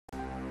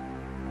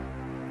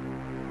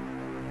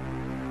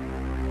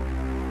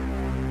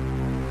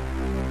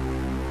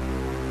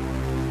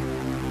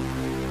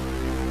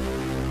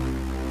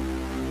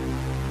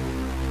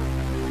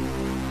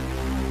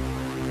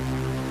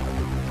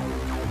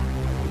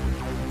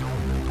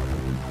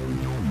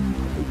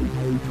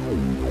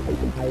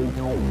This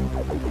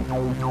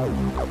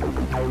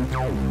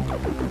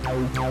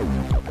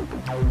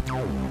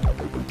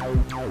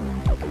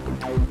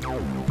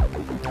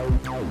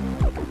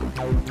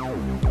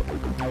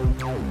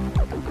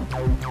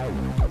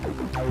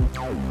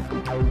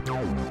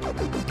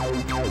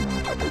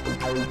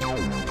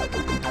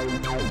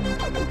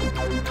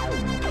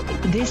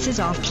is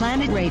Off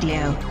Planet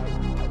Radio.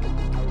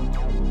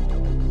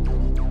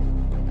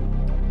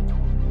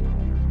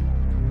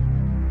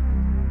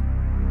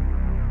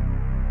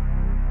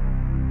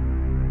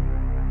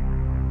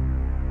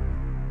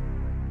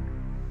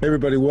 Hey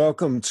everybody,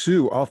 welcome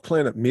to Off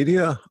Planet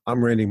Media.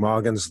 I'm Randy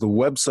Moggins. The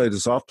website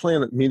is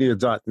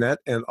offplanetmedia.net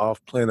and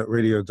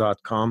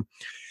offplanetradio.com.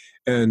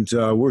 And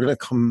we're going to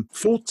come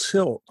full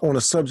tilt on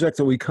a subject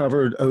that we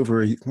covered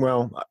over,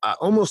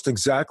 almost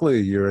exactly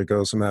a year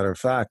ago, as a matter of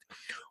fact.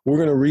 We're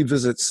going to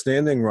revisit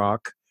Standing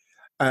Rock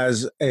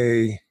as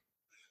a,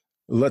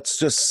 let's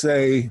just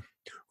say,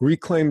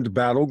 reclaimed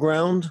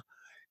battleground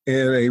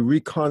and a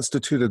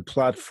reconstituted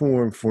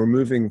platform for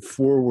moving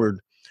forward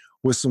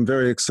with some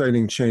very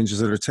exciting changes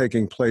that are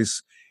taking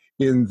place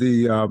in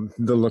the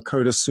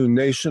Lakota Sioux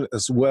Nation,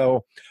 as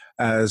well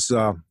as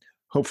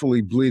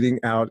hopefully bleeding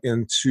out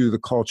into the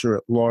culture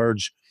at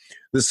large.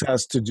 This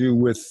has to do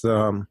with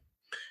the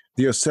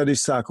Oceti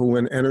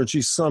Sakowin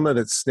Energy Summit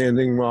at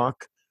Standing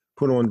Rock,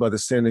 put on by the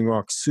Standing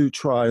Rock Sioux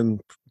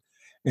tribe,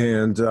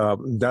 and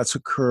that's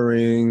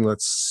occurring,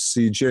 let's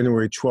see,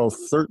 January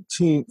 12th,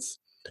 13th,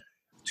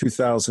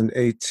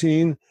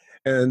 2018.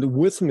 And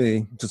with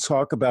me to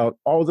talk about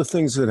all the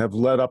things that have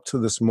led up to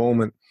this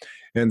moment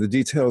and the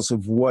details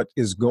of what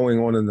is going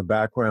on in the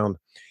background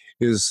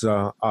is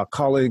a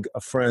colleague,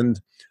 a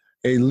friend,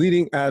 a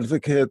leading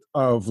advocate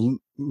of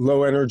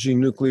low-energy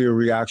nuclear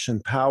reaction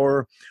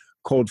power,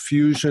 cold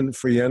fusion,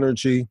 free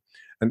energy,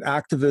 an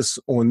activist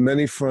on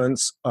many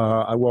fronts.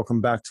 I welcome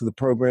back to the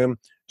program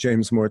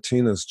James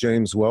Martinez.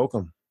 James,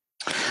 welcome.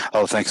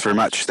 Oh, thanks very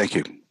much. Thank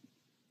you.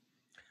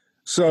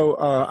 So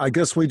I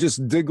guess we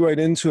just dig right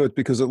into it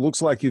because it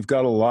looks like you've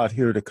got a lot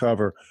here to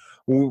cover.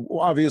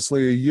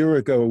 Obviously, a year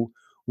ago,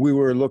 we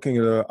were looking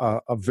at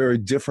a very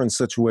different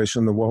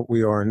situation than what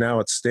we are now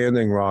at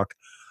Standing Rock,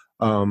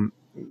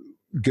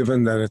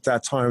 given that at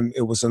that time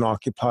it was an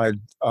occupied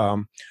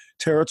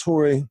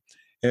territory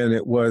and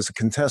it was a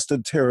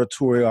contested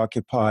territory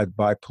occupied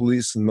by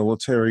police and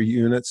military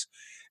units.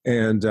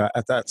 And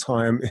at that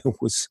time, it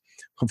was,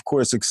 of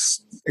course,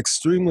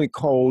 extremely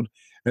cold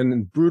and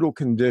in brutal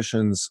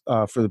conditions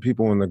for the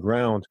people on the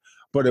ground.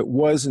 But it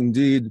was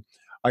indeed,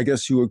 I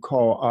guess you would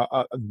call,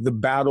 the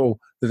battle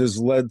that has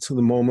led to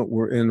the moment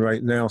we're in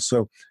right now.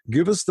 So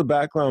give us the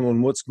background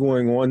on what's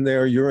going on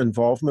there, your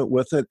involvement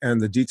with it, and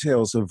the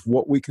details of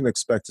what we can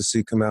expect to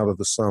see come out of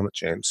the summit,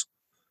 James.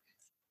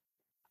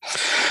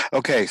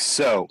 Okay,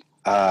 so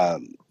a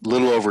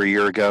little over a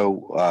year ago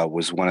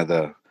was one of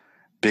the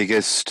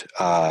biggest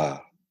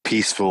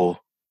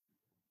peaceful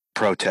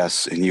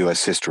protests in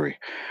U.S. history,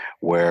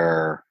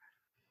 where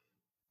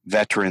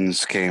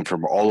veterans came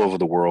from all over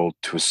the world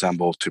to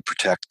assemble to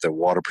protect the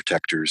water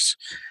protectors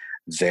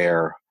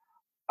there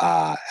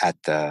at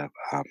the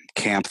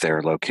camp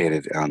there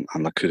located on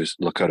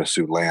Lakota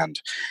Sioux land.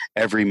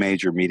 Every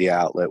major media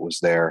outlet was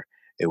there.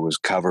 It was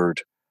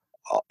covered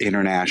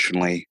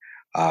internationally.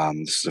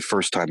 This is the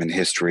first time in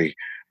history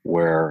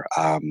where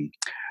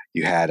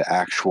you had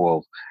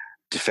actual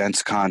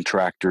defense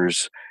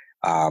contractors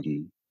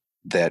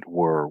that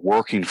were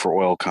working for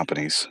oil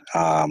companies.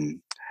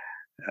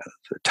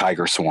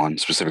 Tiger Swan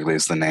specifically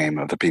is the name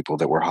of the people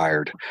that were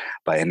hired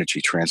by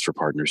Energy Transfer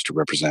Partners to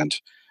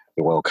represent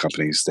the oil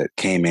companies that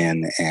came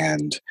in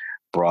and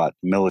brought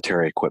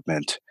military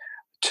equipment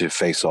to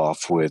face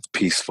off with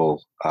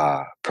peaceful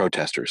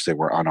protesters. They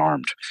were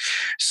unarmed.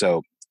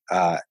 So,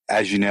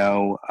 as you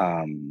know,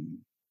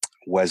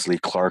 Wesley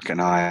Clark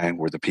and I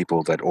were the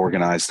people that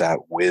organized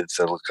that with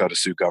the Lakota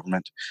Sioux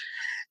government,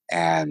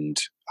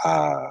 and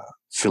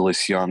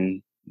Phyllis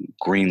Young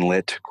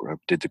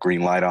did the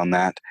green light on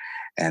that,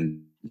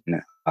 and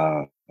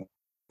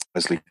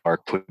Wesley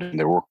Clark put in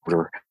their work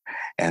order,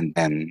 and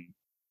then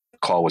the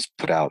call was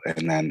put out,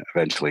 and then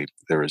eventually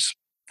there was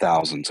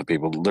thousands of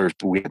people.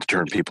 We had to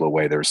turn people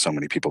away. There were so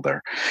many people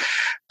there,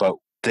 but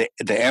the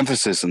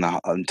emphasis in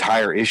the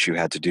entire issue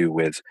had to do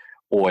with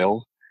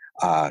oil,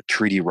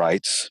 treaty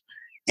rights,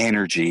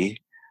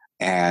 energy,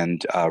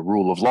 and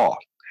rule of law,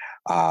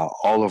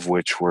 all of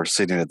which were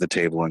sitting at the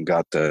table and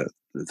got the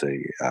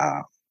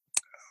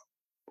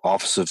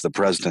office of the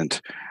president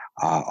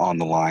on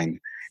the line.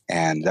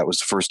 And that was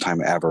the first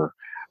time ever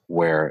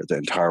where the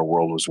entire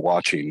world was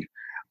watching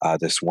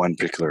this one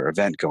particular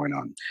event going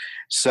on.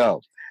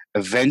 So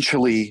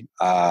eventually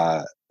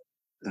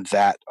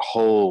that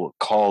whole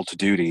call to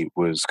duty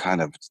was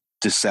kind of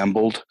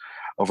dissembled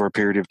over a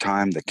period of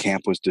time. The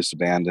camp was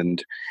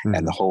disbanded,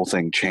 and the whole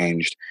thing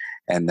changed.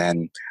 And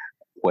then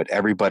what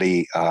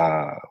everybody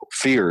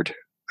feared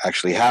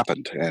actually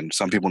happened. And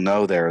some people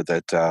know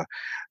that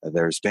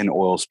there's been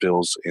oil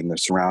spills in the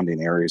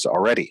surrounding areas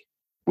already.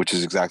 which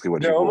is exactly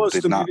what Yeah, people almost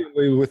did not.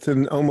 immediately,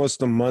 within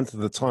almost a month of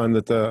the time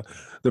that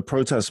the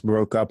protests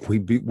broke up,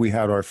 we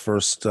had our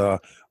first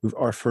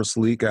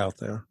leak out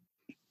there.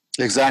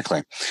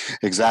 Exactly.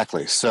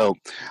 So,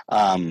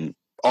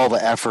 all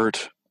the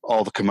effort,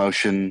 all the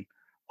commotion,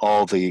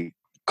 all the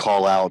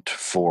call out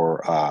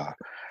for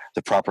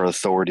the proper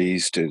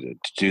authorities to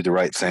do the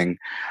right thing,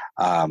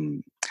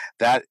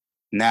 that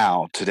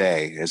now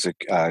today is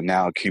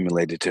now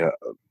accumulated to at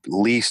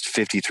least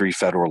 53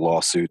 federal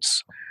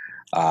lawsuits,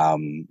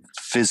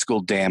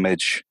 physical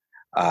damage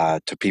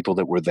to people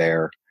that were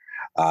there,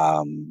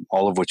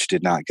 all of which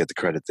did not get the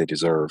credit they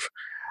deserve,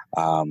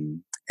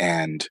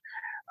 and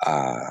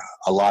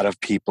a lot of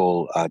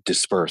people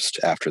dispersed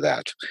after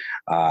that.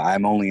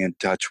 I'm only in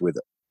touch with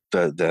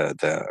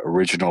the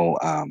original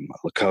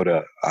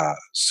Lakota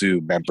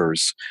Sioux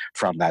members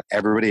from that.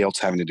 Everybody else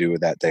having to do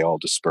with that, they all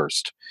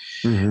dispersed.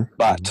 Mm-hmm.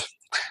 But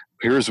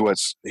here's what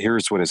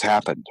has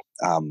happened.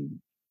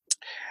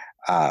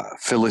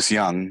 Phyllis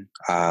Young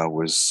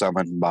was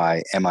summoned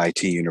by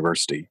MIT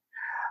University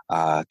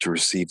to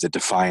receive the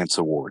Defiance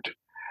Award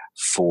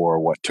for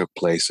what took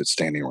place at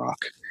Standing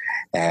Rock.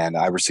 And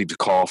I received a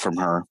call from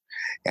her,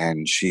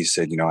 and she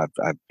said,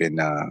 I've been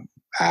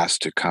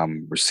asked to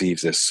come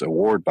receive this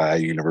award by a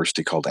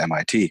university called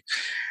MIT.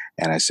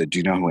 And I said, do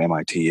you know who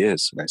MIT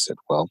is? And I said,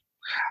 well,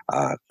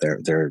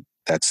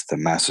 that's the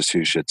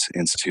Massachusetts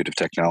Institute of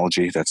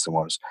Technology. That's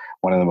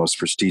one of the most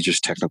prestigious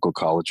technical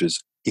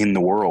colleges in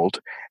the world.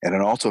 And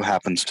it also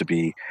happens to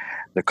be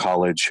the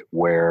college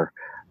where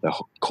the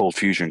cold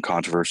fusion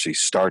controversy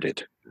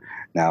started.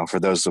 Now, for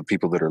those of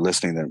people that are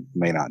listening that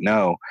may not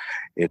know,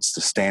 it's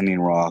the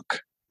Standing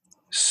Rock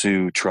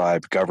Sioux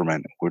tribe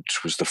government, which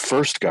was the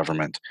first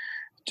government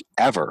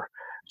ever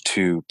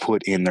to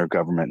put in their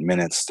government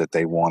minutes that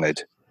they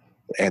wanted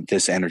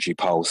this energy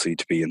policy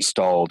to be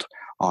installed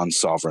on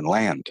sovereign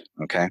land.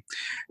 Okay,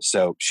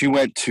 so she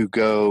went to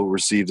go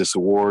receive this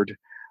award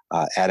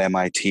at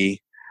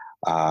MIT,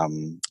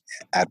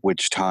 at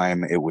which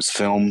time it was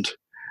filmed.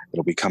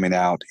 It'll be coming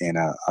out in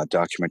a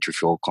documentary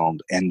film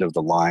called End of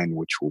the Line,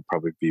 which will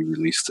probably be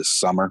released this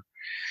summer.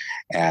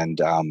 And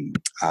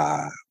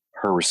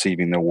her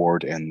receiving the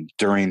award, and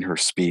during her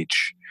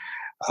speech,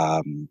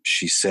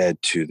 she said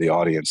to the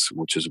audience,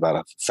 which is about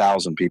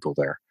 1,000 people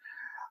there,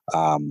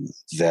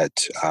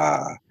 that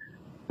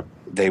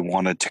they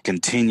wanted to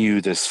continue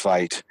this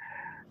fight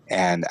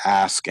and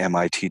ask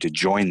MIT to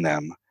join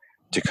them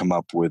to come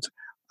up with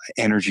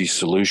energy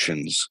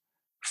solutions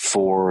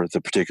for the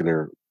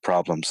particular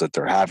problems that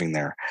they're having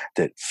there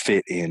that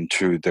fit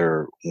into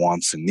their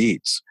wants and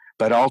needs,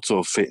 but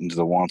also fit into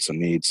the wants and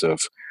needs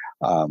of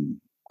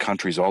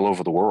countries all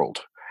over the world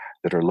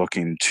that are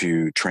looking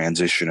to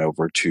transition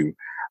over to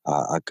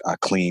a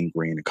clean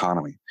green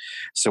economy.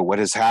 So what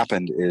has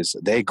happened is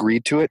they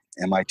agreed to it.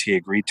 MIT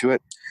agreed to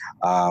it.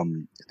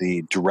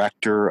 The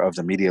director of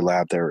the media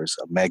lab there is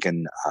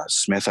Megan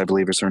Smith, I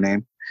believe is her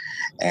name,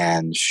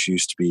 and she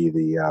used to be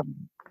the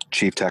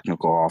chief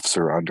technical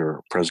officer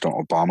under President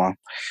Obama.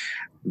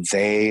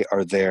 They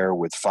are there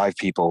with 5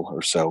 people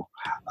or so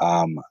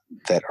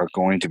that are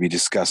going to be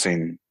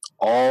discussing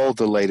all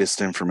the latest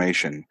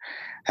information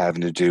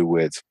having to do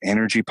with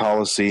energy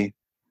policy,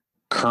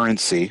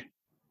 currency,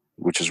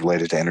 which is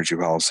related to energy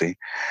policy,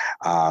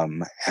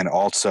 and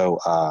also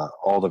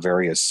all the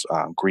various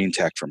green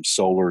tech from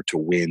solar to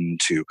wind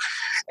to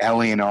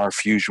LENR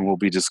fusion will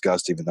be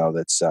discussed, even though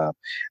that's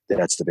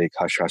the big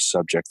hush-hush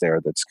subject there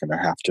that's going to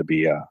have to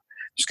be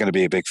there's going to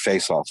be a big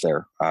face-off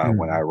there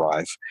when I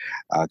arrive,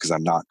 because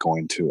I'm not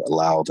going to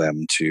allow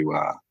them to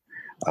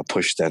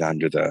push that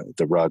under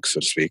the rug,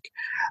 so to speak.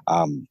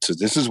 So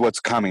this is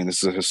what's coming.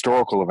 This is a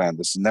historical event.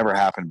 This has never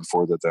happened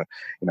before, that the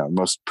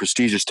most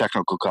prestigious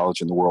technical college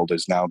in the world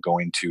is now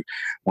going to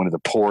one of the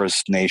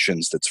poorest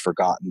nations that's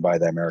forgotten by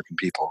the American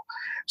people.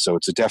 So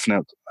it's a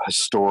definite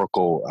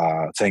historical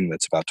thing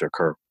that's about to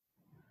occur.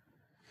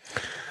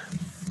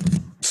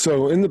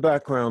 So in the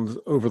background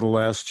over the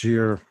last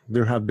year,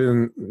 there have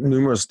been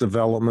numerous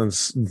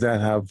developments that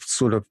have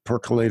sort of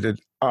percolated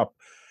up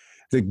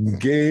that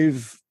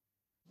gave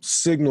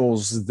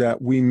signals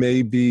that we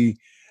may be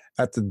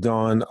at the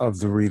dawn of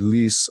the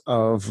release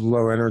of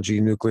low-energy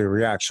nuclear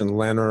reaction,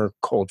 LENR,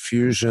 cold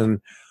fusion.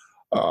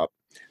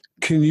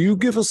 Can you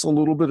give us a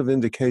little bit of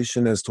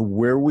indication as to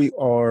where we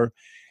are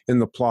in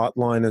the plot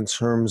line in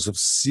terms of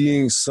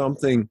seeing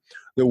something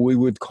that we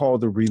would call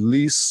the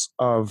release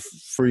of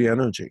free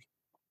energy?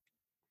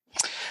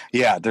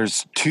 Yeah,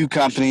 there's 2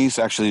 companies.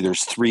 Actually,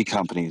 there's 3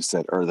 companies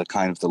that are the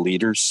kind of the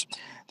leaders.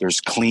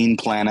 There's Clean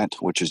Planet,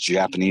 which is a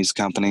Japanese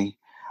company.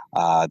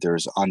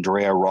 There's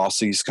Andrea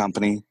Rossi's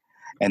company.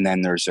 And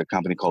then there's a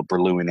company called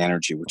Berlin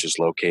Energy, which is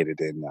located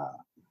in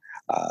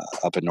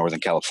up in Northern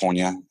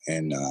California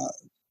in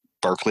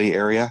Berkeley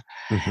area.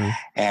 Mm-hmm.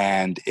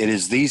 And it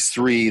is these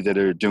 3 that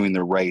are doing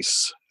the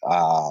race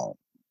for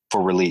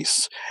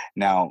release.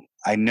 Now,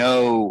 I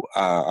know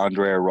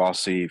Andrea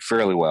Rossi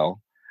fairly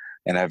well,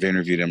 and I've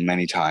interviewed him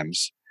many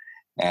times.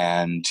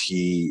 And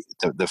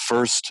the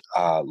first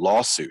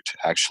lawsuit,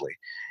 actually,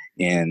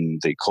 in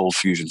the cold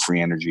fusion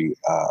free energy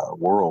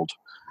world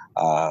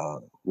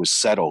was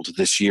settled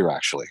this year,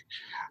 actually,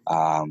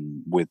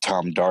 with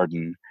Tom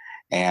Darden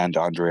and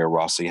Andrea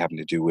Rossi having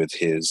to do with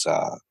his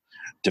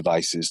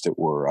devices that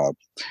were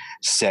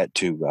set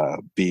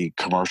to be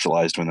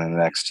commercialized within the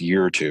next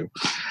year or two.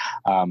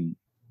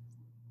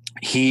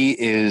 He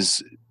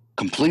is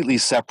completely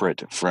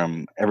separate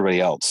from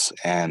everybody else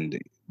and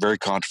very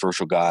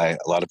controversial guy.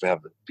 A lot of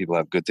people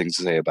have good things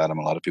to say about him.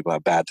 A lot of people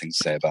have bad things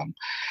to say about him.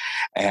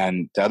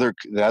 And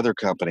the other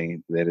company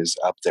that is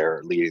up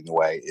there leading the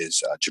way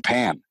is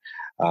Japan,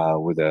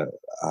 with a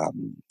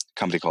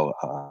company called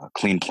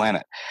Clean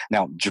Planet.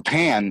 Now,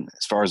 Japan,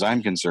 as far as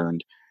I'm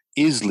concerned,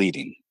 is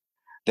leading.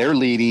 They're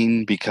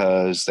leading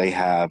because they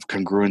have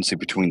congruency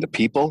between the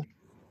people,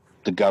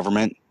 the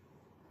government,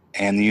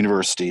 and the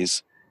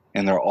universities,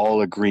 and they're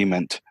all in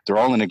agreement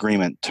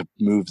to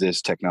move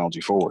this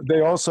technology forward. They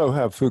also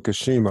have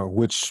Fukushima,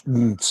 which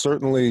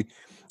certainly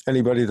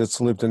anybody that's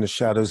lived in the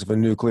shadows of a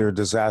nuclear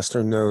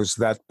disaster knows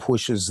that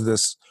pushes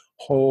this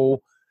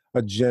whole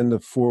agenda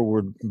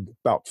forward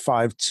about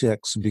 5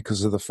 ticks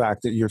because of the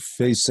fact that you're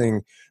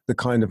facing the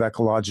kind of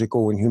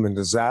ecological and human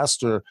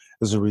disaster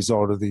as a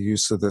result of the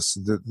use of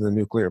the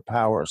nuclear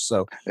power.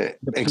 So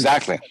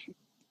exactly.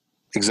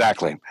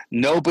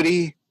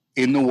 Nobody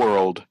in the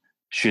world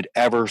should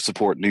ever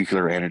support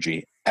nuclear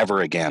energy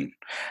ever again,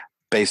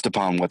 based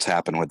upon what's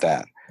happened with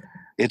that.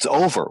 It's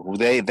over.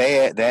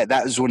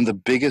 That is one of the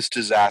biggest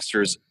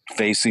disasters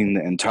facing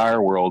the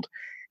entire world.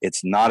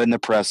 It's not in the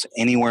press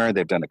anywhere.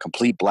 They've done a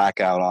complete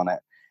blackout on it,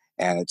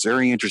 and it's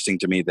very interesting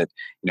to me that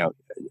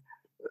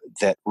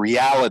that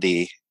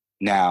reality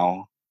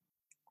now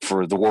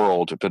for the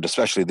world, but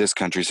especially this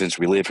country, since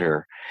we live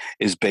here,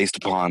 is based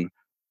upon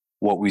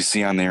what we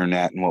see on the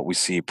internet and what we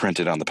see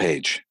printed on the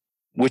page,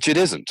 which it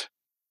isn't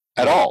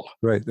at all.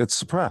 Right. It's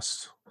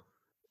suppressed.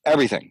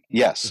 Everything,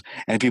 yes.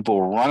 And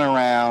people run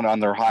around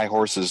on their high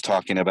horses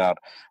talking about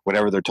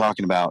whatever they're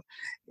talking about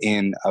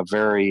in a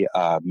very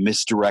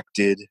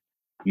misdirected,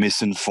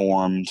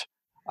 misinformed,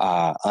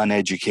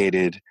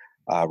 uneducated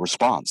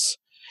response.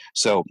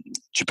 So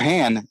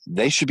Japan,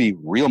 they should be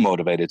real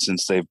motivated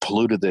since they've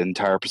polluted the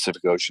entire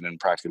Pacific Ocean and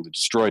practically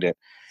destroyed it.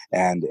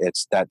 And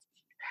it's that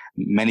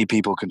many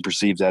people can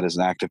perceive that as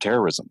an act of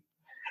terrorism.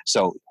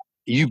 So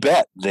you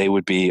bet they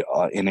would be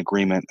in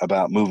agreement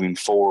about moving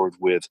forward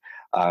with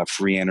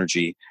free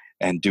energy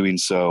and doing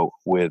so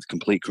with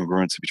complete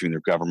congruency between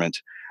their government,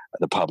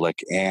 the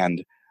public,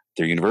 and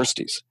their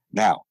universities.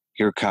 Now,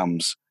 here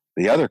comes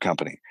the other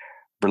company,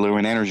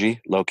 Berlin Energy,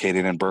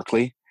 located in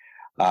Berkeley.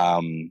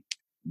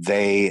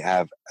 They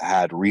have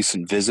had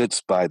recent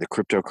visits by the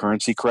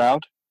cryptocurrency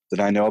crowd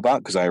that I know about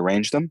because I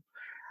arranged them.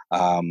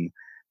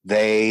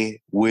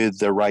 They, with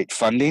the right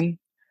funding,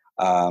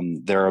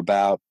 they're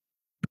about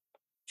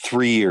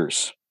 3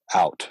 years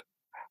out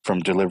from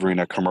delivering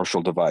a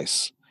commercial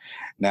device.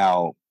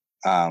 Now,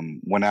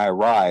 when I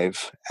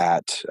arrive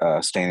at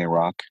Standing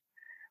Rock,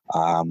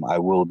 I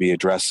will be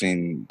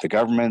addressing the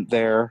government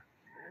there,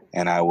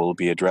 and I will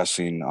be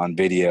addressing on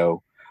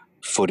video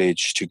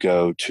footage to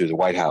go to the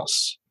White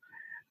House.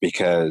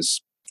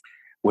 Because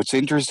what's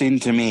interesting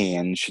to me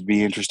and should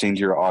be interesting to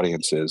your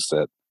audience is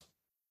that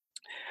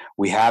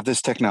we have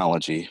this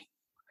technology.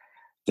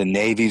 The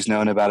Navy's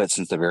known about it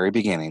since the very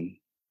beginning.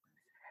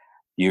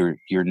 You're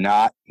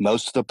not,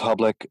 most of the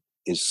public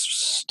is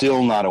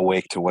still not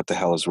awake to what the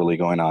hell is really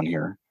going on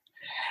here.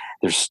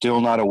 They're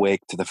still not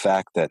awake to the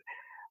fact that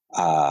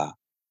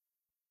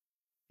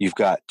you've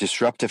got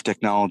disruptive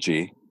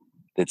technology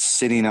that's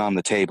sitting on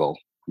the table,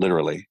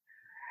 literally,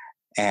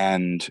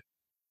 and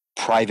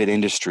private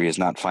industry is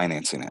not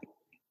financing it.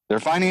 They're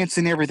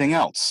financing everything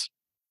else,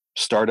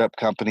 startup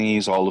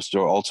companies, all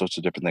sorts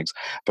of different things,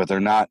 but they're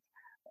not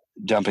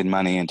dumping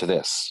money into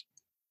this.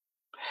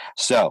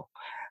 So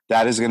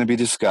that is going to be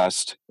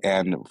discussed.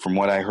 And from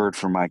what I heard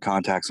from my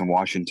contacts in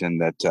Washington,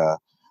 that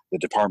the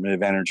Department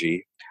of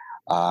Energy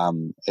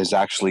is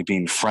actually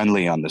being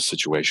friendly on this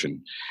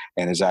situation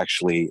and is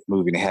actually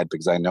moving ahead,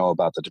 because I know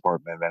about the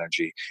Department of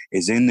Energy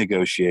is in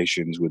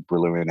negotiations with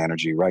Berlin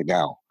Energy right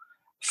now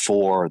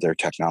for their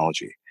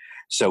technology.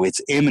 So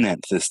it's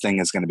imminent. This thing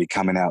is going to be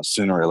coming out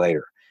sooner or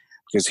later.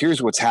 Because here's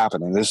what's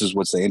happening. This is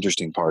what's the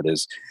interesting part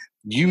is,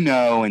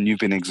 and you've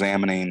been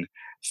examining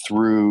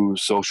through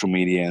social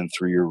media and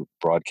through your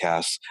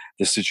broadcasts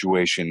the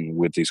situation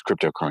with these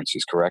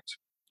cryptocurrencies, correct?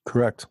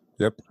 Correct.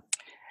 Yep.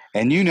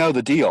 And you know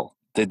the deal,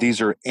 that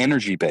these are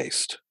energy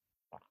based.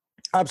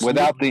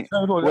 Absolutely.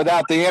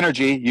 Without the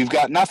energy, you've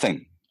got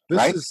nothing.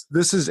 Right?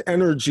 This is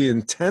energy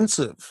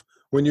intensive.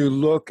 When you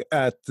look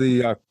at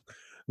the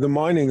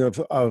mining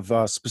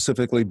of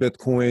specifically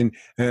Bitcoin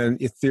and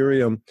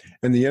Ethereum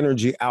and the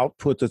energy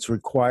output that's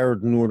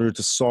required in order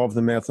to solve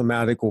the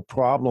mathematical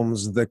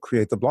problems that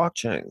create the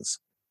blockchains.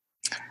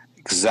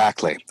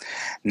 Exactly.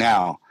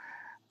 Now,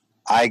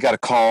 I got a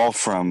call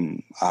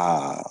from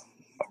a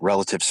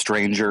relative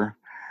stranger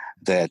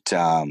that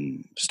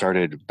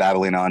started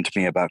babbling on to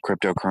me about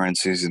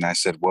cryptocurrencies, and I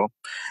said, well,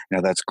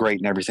 that's great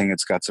and everything.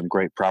 It's got some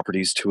great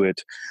properties to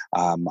it.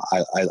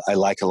 I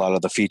like a lot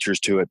of the features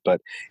to it, but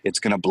it's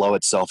going to blow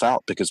itself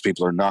out because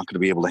people are not going to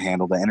be able to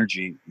handle the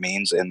energy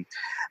means, and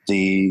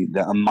the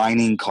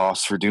mining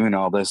costs for doing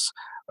all this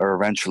are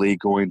eventually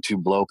going to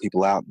blow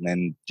people out, and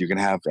then you're going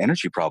to have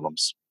energy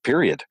problems,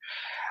 period.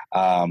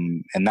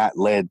 And that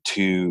led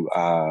to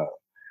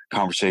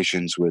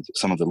conversations with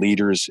some of the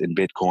leaders in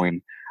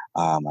Bitcoin.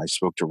 I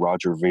spoke to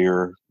Roger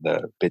Ver,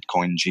 the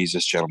Bitcoin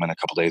Jesus gentleman, a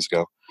couple days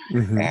ago,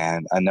 Mm-hmm.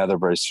 and another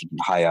person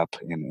high up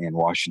in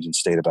Washington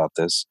State about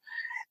this.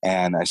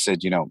 And I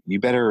said, you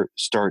better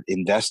start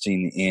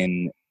investing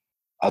in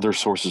other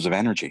sources of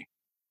energy.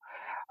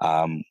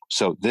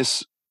 So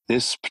this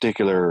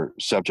particular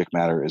subject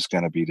matter is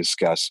going to be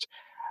discussed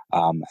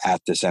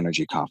at this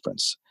energy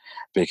conference,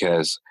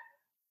 because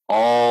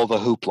all the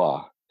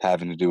hoopla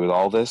having to do with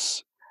all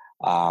this,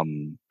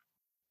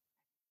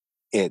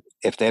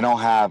 if they don't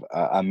have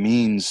a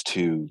means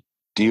to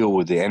deal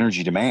with the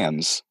energy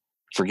demands,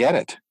 forget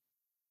it.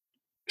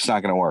 It's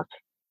not going to work.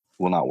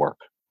 Will not work.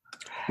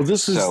 Well,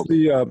 this is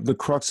the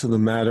crux of the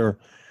matter.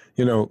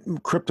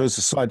 Cryptos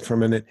aside for a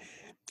minute,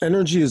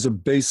 energy is a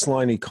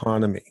baseline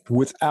economy.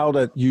 Without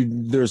it,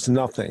 there's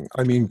nothing.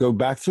 I mean, go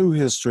back through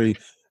history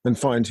and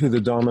find who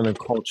the dominant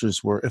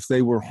cultures were. If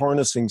they were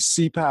harnessing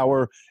sea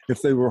power,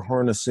 if they were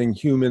harnessing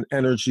human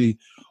energy,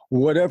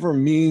 whatever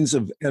means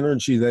of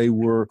energy they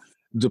were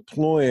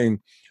deploying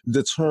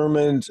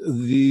determined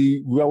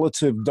the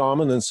relative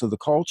dominance of the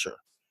culture.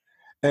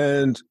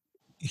 And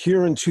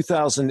here in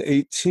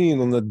 2018,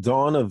 on the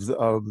dawn of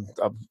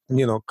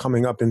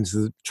coming up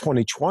into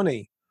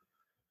 2020,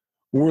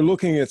 we're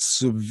looking at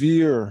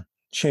severe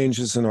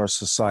changes in our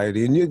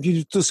society. And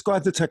you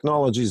describe the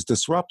technology as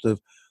disruptive.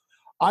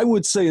 I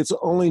would say it's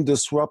only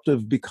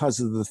disruptive because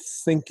of the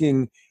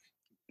thinking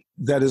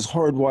that is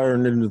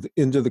hardwired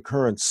into the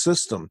current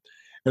system.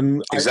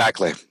 And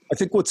exactly. I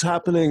think what's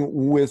happening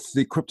with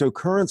the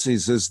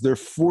cryptocurrencies is they're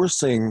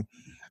forcing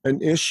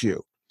an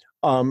issue.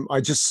 I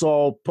just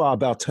saw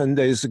about 10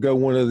 days ago,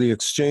 one of the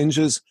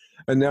exchanges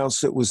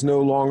announced it was no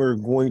longer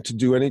going to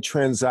do any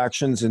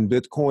transactions in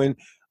Bitcoin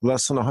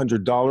less than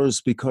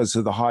 $100 because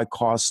of the high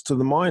costs to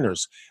the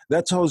miners.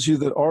 That tells you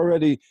that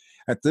already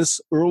at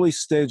this early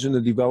stage in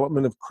the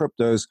development of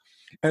cryptos,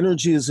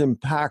 energy is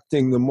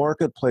impacting the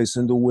marketplace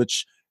into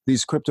which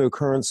these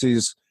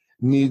cryptocurrencies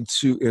need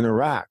to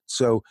interact.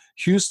 So,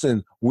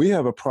 Houston, we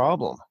have a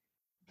problem.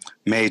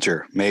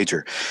 Major.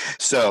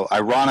 So,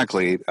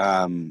 ironically,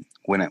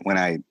 when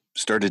I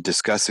started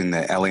discussing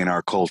the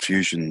LENR cold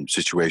fusion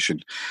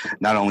situation,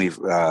 not only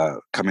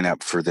coming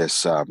up for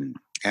this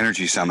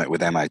energy summit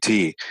with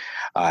M.I.T,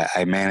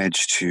 I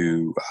managed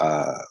to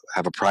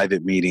have a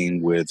private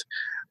meeting with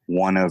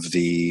one of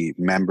the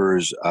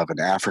members of an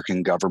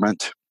African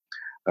government,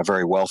 a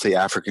very wealthy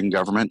African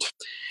government,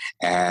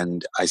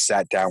 and I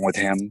sat down with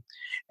him,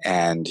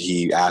 and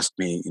he asked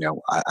me,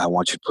 I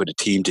want you to put a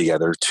team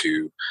together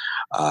to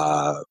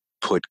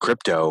put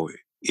crypto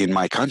in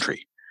my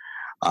country.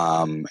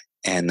 And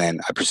then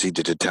I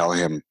proceeded to tell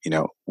him,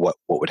 what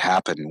would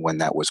happen when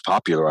that was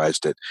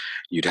popularized, that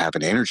you'd have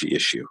an energy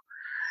issue.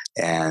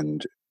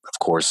 And of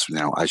course,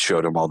 I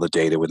showed him all the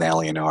data with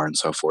LENR and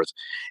so forth.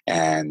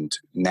 And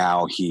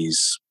now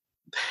he's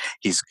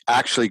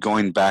actually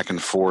going back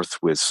and forth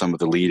with some of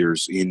the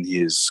leaders in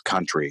his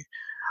country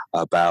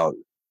about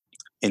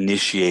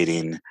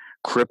initiating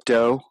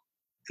crypto,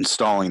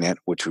 installing it,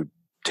 which would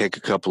take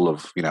a couple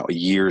of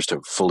years to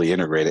fully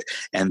integrate it,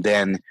 and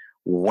then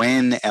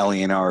when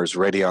LENR is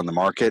ready on the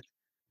market,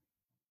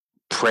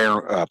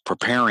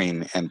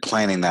 preparing and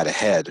planning that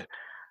ahead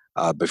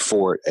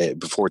before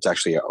it's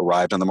actually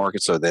arrived on the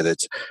market, so that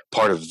it's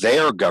part of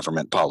their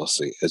government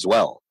policy as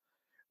well,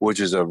 which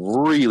is a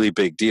really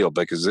big deal,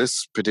 because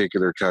this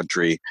particular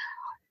country,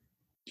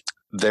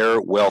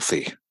 they're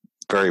wealthy,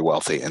 very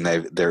wealthy, and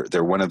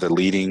they're one of the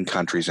leading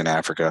countries in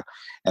Africa.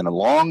 And a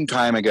long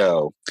time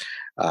ago,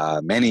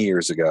 many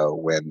years ago,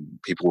 when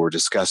people were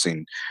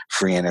discussing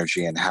free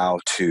energy and how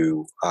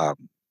to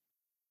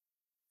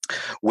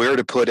where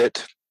to put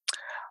it,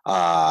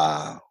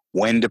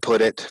 when to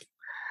put it,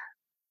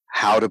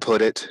 how to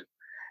put it,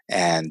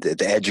 and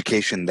the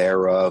education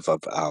thereof of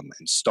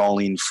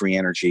installing free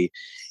energy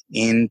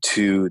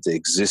into the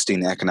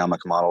existing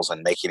economic models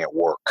and making it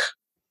work,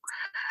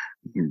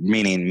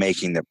 meaning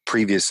making the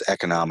previous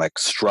economic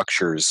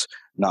structures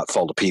not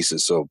fall to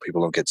pieces so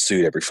people don't get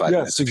sued every 5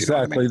 minutes. Yes,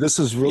 exactly. This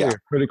is really a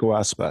critical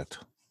aspect.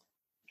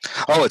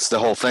 Oh, it's the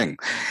whole thing.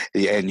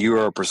 And you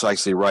are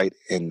precisely right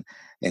in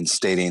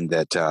stating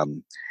that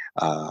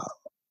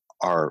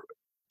our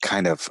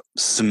kind of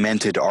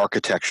cemented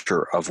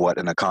architecture of what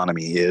an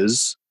economy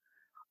is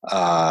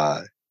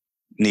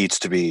needs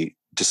to be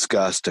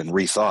discussed and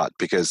rethought,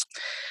 because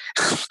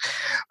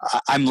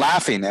I'm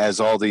laughing as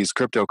all these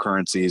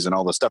cryptocurrencies and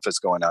all the stuff that's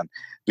going on,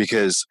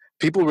 because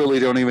people really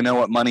don't even know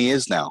what money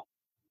is now.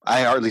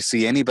 I hardly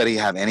see anybody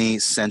have any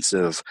sense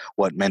of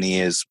what money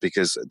is,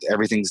 because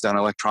everything's done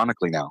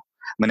electronically now.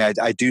 I mean,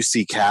 I do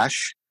see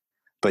cash,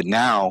 But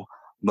now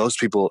most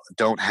people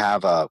don't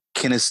have a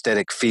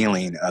kinesthetic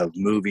feeling of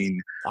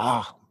moving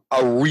a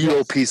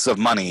real piece of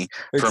money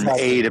from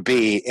A to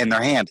B in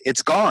their hand.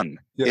 It's gone.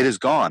 Yep. It is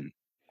gone.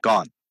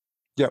 Gone.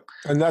 Yep.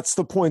 And that's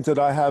the point that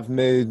I have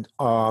made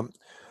on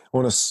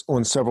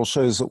several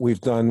shows that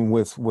we've done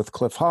with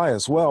Cliff High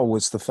as well,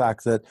 was the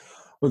fact that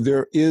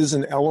there is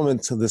an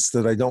element to this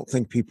that I don't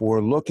think people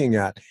are looking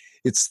at.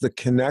 It's the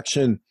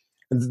connection.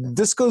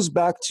 This goes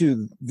back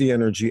to the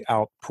energy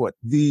output,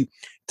 the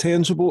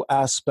tangible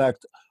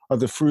aspect of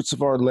the fruits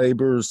of our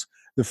labors,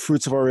 the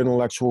fruits of our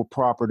intellectual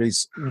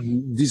properties.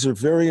 These are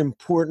very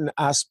important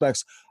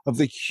aspects of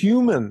the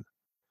human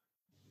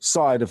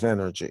side of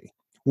energy,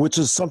 which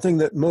is something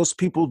that most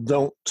people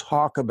don't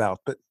talk about.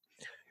 But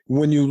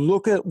when you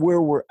look at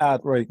where we're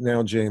at right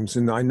now, James,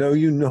 and I know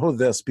you know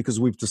this because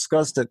we've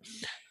discussed it,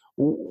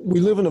 we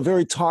live in a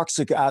very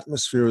toxic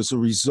atmosphere as a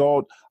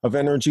result of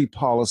energy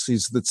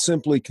policies that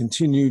simply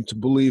continue to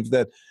believe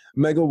that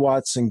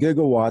megawatts and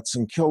gigawatts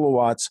and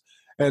kilowatts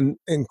and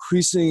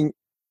increasing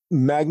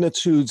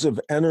magnitudes of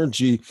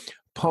energy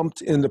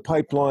pumped into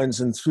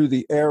pipelines and through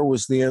the air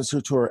was the answer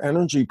to our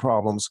energy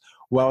problems,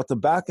 while at the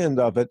back end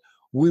of it,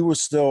 we were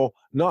still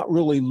not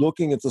really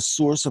looking at the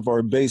source of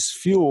our base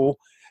fuel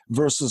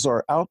versus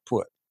our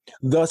output.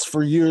 Thus,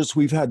 for years,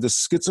 we've had the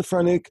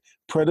schizophrenic,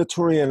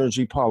 predatory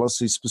energy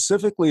policy,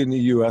 specifically in the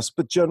U.S.,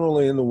 but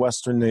generally in the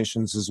Western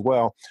nations as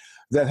well,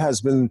 that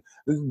has been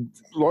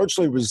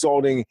largely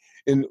resulting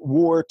in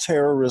war,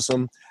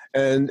 terrorism,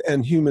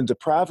 and human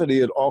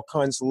depravity at all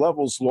kinds of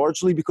levels,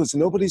 largely because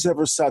nobody's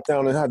ever sat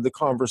down and had the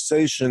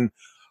conversation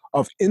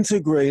of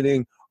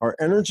integrating our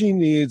energy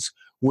needs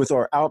with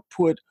our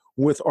output,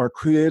 with our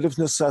creative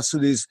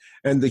necessities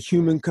and the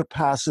human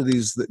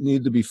capacities that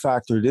need to be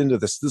factored into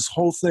this. This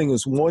whole thing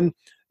is one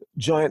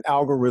giant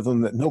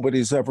algorithm that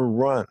nobody's ever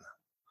run.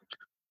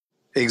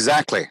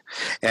 Exactly.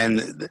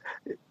 And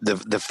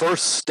the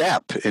first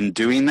step in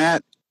doing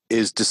that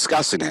is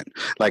discussing it.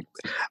 Like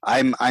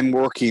I'm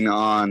working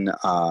on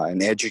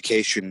an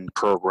education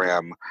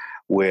program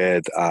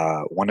with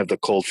one of the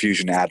cold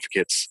fusion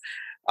advocates,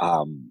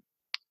 and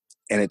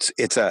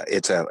it's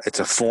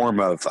a form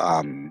of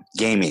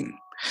gaming.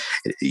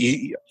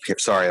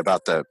 Sorry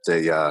about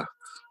the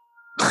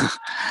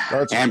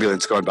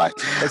ambulance going by.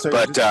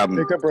 But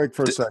take a break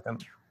for a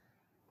second.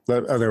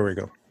 Oh, there we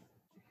go.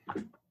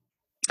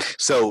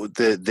 So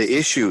the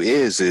issue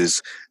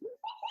is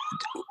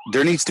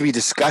there needs to be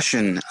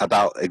discussion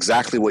about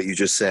exactly what you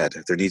just said.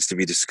 There needs to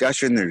be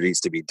discussion. There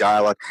needs to be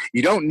dialogue.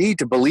 You don't need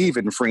to believe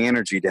in free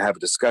energy to have a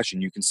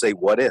discussion. You can say,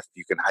 what if?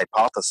 You can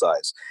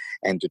hypothesize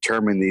and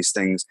determine these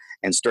things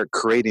and start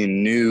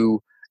creating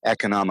new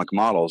economic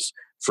models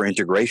for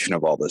integration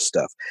of all this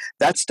stuff.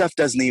 That stuff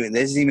isn't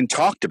even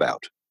talked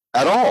about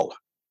at all.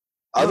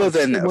 Other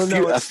than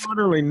it's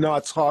literally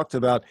not talked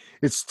about.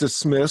 It's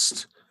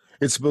dismissed.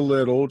 It's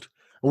belittled.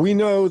 We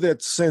know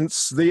that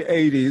since the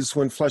 80s,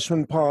 when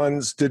Fleshman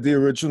Pons did the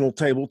original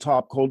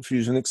tabletop cold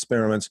fusion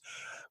experiments,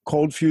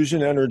 cold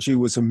fusion energy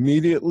was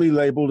immediately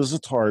labeled as a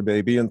tar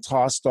baby and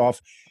tossed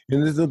off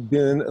into the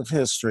bin of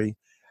history.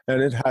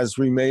 And it has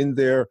remained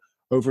there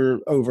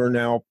over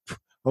now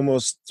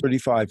almost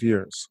 35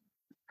 years.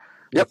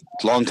 Yep,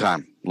 long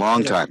time.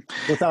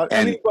 Without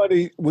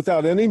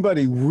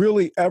anybody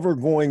really ever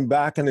going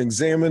back and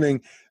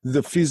examining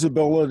the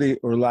feasibility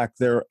or lack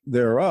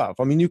thereof.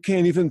 I mean, you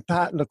can't even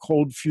patent a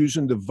cold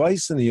fusion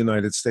device in the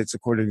United States,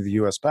 according to the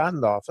U.S.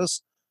 Patent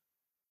Office.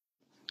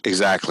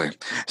 Exactly.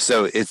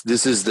 So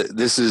this is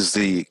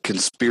the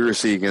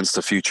conspiracy against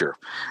the future,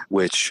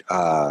 which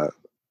I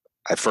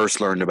first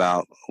learned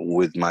about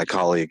with my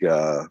colleague,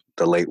 the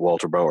late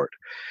Walter Bowart,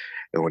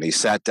 and when he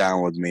sat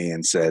down with me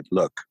and said,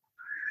 "Look."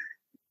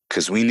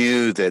 Because we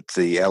knew that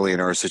the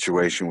LENR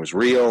situation was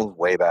real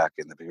way back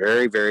in the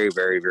very, very,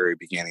 very, very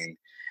beginning.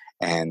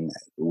 And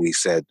we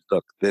said,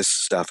 look, this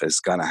stuff is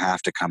going to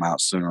have to come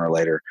out sooner or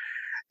later.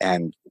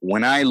 And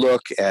when I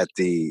look at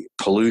the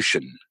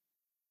pollution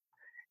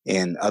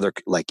in other,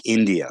 like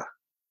India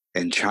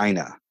and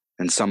China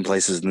and some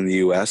places in the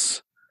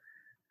U.S.,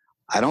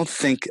 I don't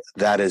think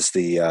that is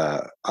the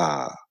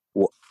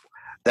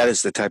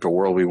type of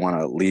world we want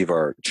to leave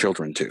our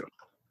children to.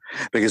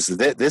 Because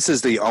this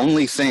is the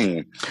only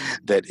thing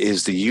that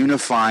is the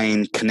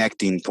unifying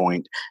connecting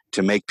point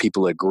to make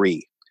people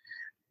agree.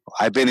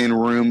 I've been in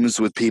rooms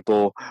with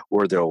people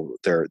where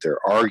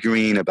they're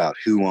arguing about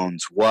who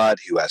owns what,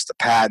 who has the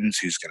patents,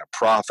 who's going to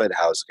profit,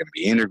 how is it going to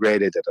be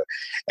integrated,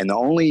 and the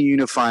only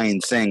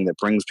unifying thing that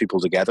brings people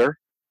together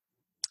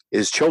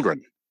is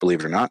children,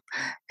 believe it or not,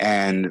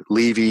 and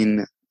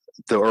leaving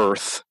the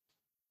earth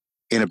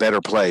in a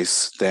better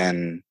place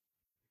than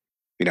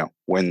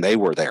when they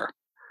were there.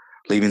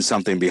 Leaving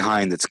something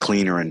behind that's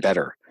cleaner and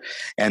better.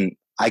 And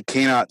I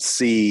cannot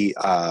see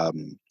at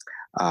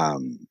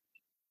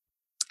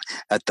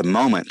the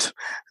moment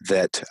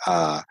that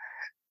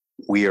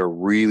we are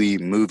really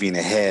moving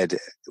ahead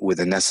with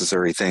the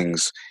necessary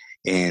things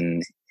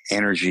in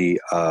energy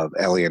of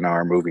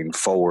LENR moving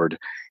forward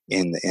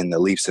in the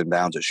leaps and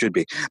bounds it should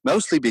be.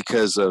 Mostly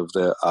because of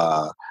the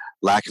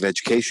lack of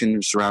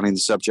education surrounding the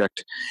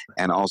subject,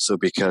 and also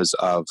because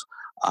of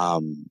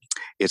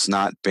it's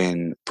not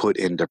been put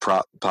into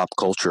pop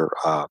culture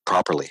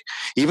properly.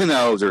 Even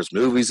though there's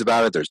movies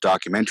about it, there's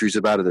documentaries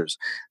about it, there's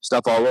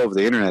stuff all over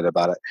the internet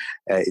about it,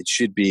 it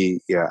should be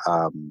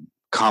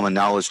common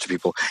knowledge to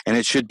people, and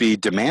it should be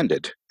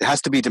demanded. It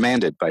has to be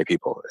demanded by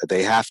people.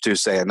 They have to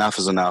say enough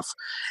is enough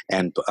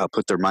and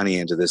put their money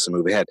into this and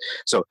move ahead.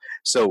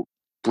 So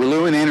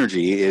Brilliant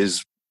Energy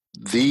is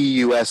the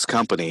U.S.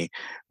 company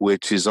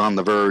which is on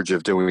the verge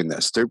of doing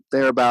this.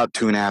 They're about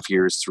 2.5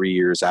 years, 3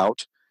 years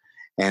out.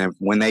 And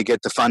when they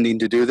get the funding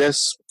to do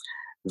this,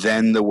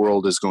 then the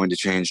world is going to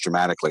change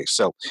dramatically.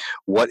 So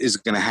what is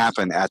going to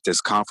happen at this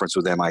conference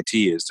with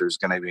M.I.T. is there's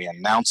going to be an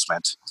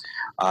announcement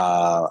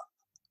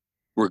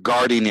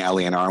regarding the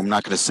LENR. I'm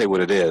not going to say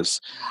what it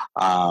is,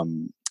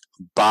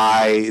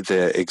 by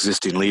the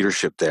existing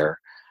leadership there,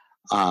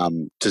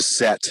 to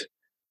set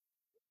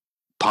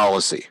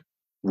policy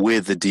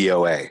with the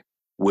DOA,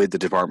 with the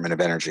Department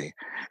of Energy.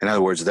 In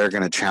other words, they're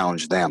going to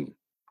challenge them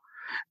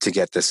to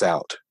get this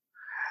out.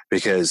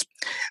 Because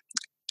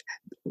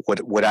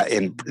what I,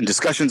 in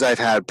discussions I've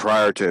had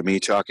prior to me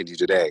talking to you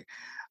today,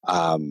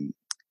 the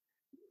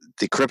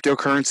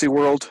cryptocurrency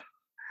world,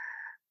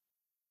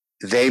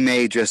 they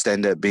may just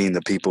end up being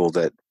the people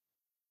that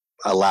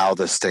allow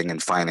this thing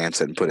and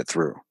finance it and put it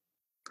through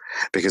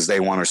because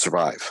they want to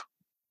survive.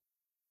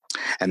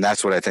 And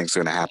that's what I think is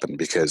going to happen,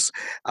 because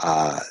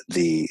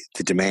the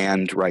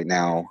demand right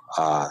now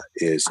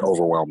is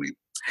overwhelming.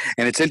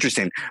 And it's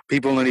interesting.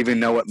 People don't even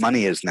know what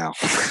money is now.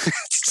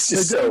 They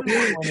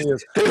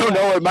don't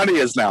know what money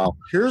is now.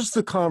 Here's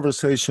the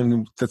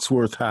conversation that's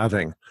worth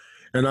having.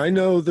 And I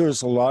know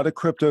there's a lot of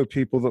crypto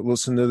people that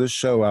listen to this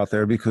show out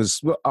there,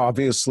 because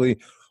obviously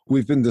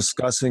we've been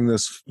discussing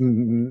this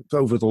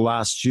over the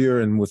last year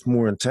and with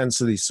more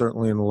intensity,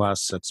 certainly in the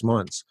last 6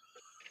 months.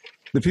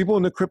 The people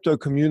in the crypto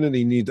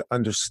community need to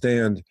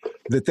understand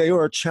that they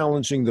are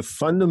challenging the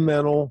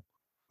fundamental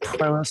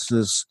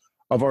premises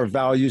of our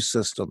value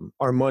system,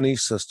 our money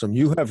system.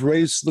 You have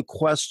raised the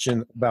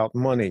question about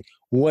money.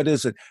 What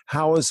is it?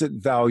 How is it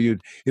valued?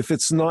 If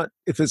it's not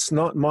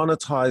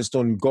monetized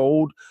on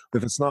gold,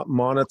 if it's not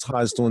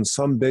monetized on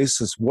some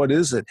basis, what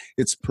is it?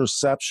 It's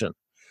perception.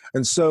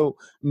 And so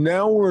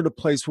now we're at a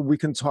place where we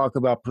can talk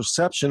about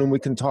perception, and we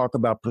can talk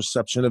about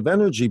perception of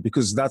energy,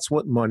 because that's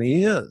what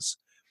money is.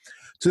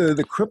 To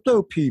the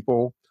crypto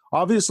people,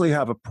 obviously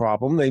have a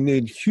problem. They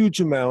need huge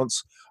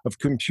amounts of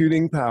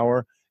computing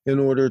power in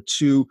order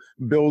to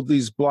build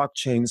these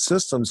blockchain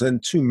systems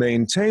and to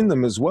maintain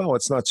them as well.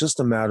 It's not just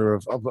a matter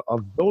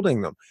of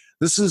building them.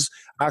 This is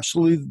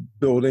actually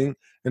building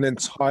an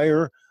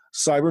entire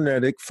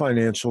cybernetic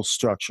financial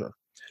structure.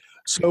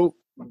 So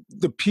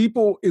the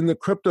people in the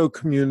crypto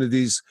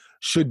communities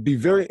should be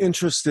very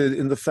interested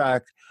in the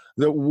fact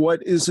that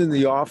what is in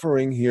the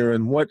offering here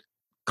and what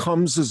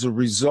comes as a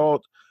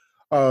result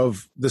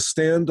of the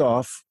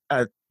standoff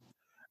at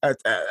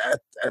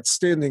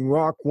Standing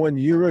Rock 1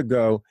 year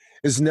ago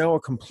is now a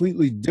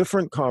completely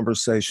different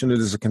conversation. It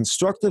is a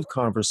constructive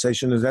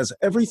conversation. It has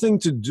everything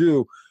to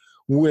do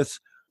with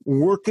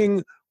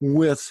working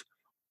with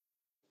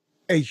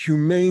a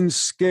humane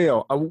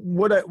scale.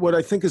 What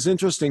I think is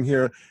interesting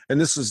here, and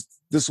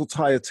this will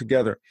tie it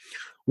together.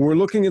 We're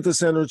looking at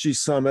this energy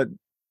summit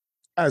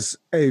as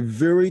a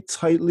very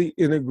tightly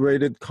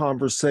integrated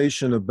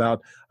conversation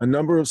about a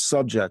number of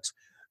subjects,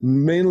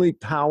 mainly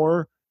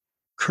power,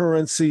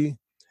 currency,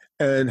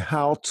 and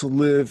how to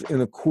live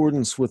in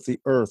accordance with the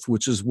earth,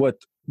 which is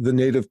what the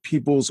native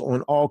peoples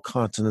on all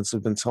continents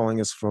have been telling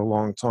us for a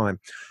long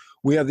time.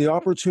 We have the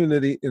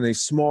opportunity in a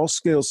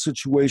small-scale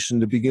situation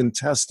to begin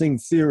testing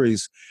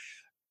theories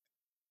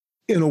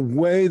in a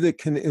way that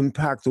can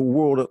impact the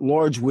world at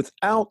large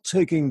without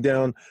taking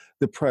down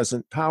the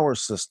present power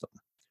system.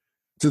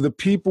 To the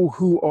people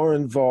who are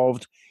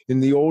involved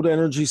in the old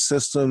energy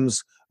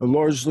systems,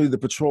 largely the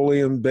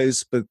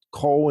petroleum-based, but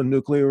coal and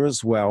nuclear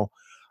as well,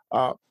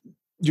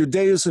 your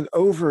day isn't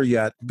over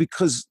yet,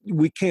 because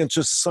we can't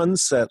just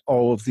sunset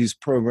all of these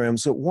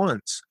programs at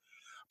once.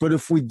 But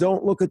if we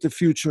don't look at the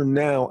future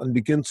now and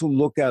begin to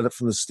look at it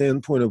from the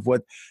standpoint of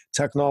what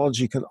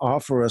technology can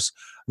offer us,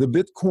 the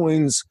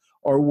bitcoins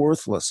are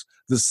worthless.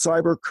 The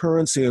cyber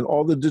currency and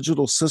all the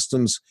digital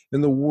systems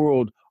in the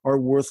world are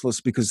worthless,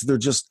 because they're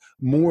just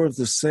more of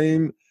the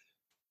same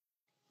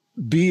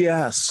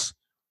BS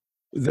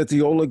that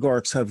the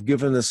oligarchs have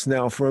given us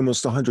now for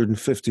almost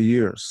 150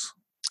 years.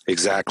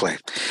 Exactly.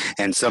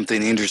 And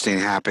something interesting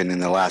happened in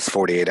the last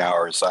 48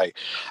 hours. I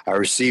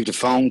received a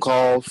phone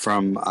call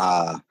from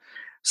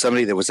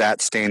somebody that was at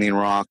Standing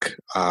Rock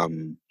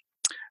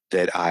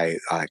that I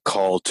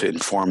called to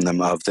inform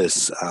them of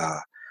this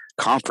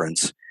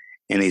conference.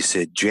 And he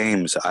said,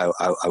 James, I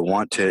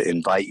want to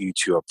invite you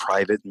to a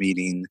private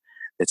meeting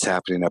that's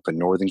happening up in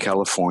Northern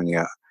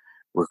California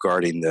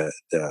regarding the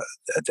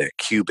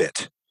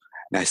qubit.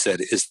 And I said,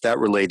 is that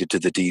related to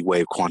the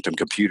D-wave quantum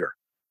computer?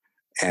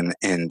 And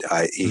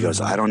he goes,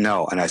 I don't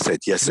know. And I said,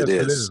 yes, it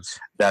is.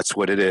 That's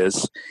what it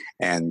is.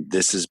 And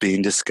this is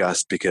being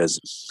discussed because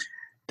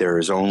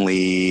There's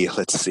only,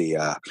 let's see,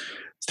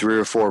 3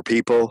 or 4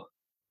 people,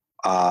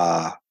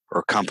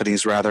 or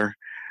companies rather,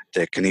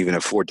 that can even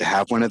afford to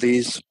have one of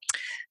these.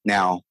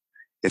 Now,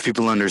 if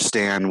people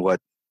understand what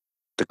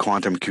the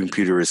quantum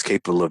computer is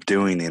capable of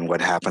doing and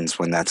what happens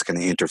when that's going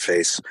to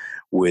interface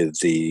with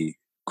the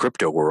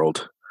crypto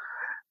world,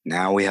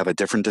 now we have a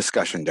different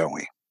discussion, don't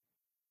we?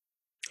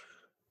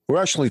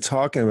 We're actually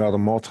talking about a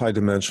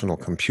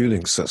multidimensional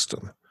computing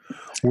system.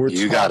 We're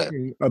You got it.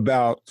 talking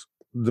about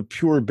the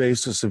pure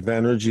basis of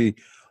energy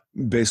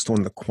based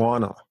on the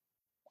quanta,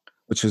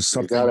 which is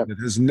something that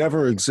has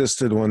never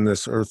existed on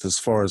this earth as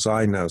far as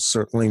I know,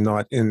 certainly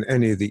not in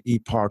any of the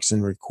epochs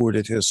in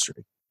recorded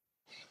history.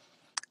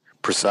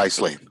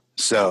 Precisely.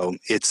 So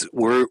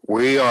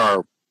we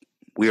are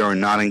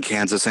not in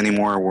Kansas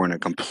anymore. We're in a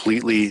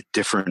completely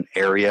different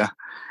area,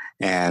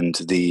 and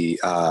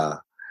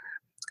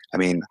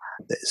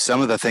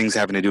some of the things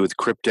having to do with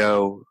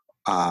crypto,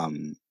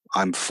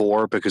 I'm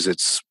for,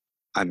 because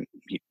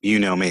you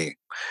know me.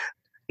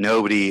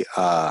 Nobody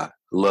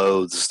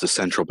loathes the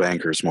central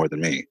bankers more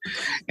than me,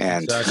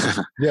 and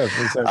exactly. Yeah,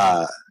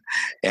 exactly.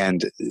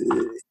 And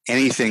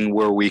anything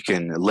where we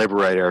can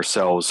liberate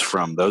ourselves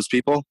from those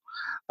people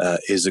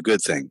is a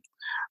good thing.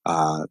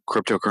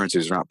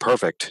 Cryptocurrencies are not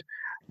perfect,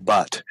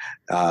 but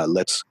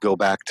let's go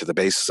back to the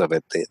basis of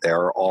it. They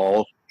are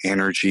all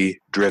energy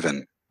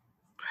driven.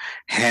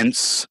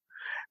 Hence,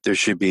 there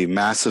should be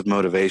massive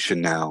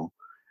motivation now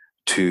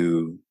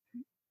to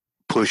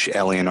push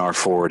LENR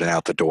forward and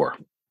out the door.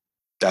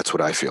 That's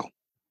what I feel.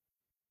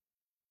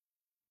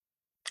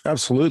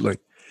 Absolutely.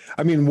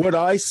 I mean, what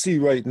I see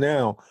right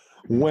now,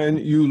 when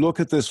you look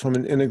at this from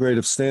an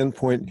integrative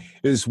standpoint,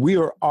 is we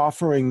are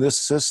offering this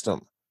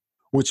system,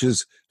 which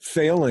is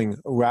failing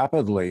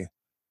rapidly,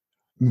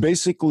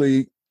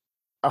 basically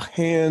a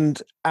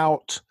hand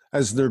out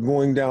as they're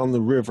going down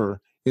the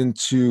river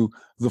into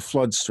the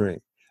floodstream,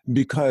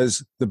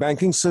 because the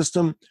banking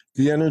system,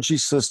 the energy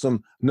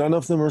system, none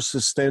of them are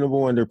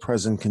sustainable under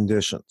present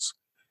conditions.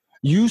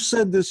 You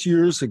said this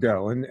years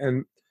ago,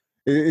 and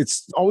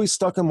it's always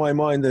stuck in my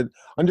mind that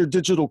under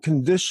digital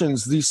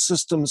conditions, these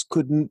systems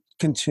couldn't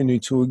continue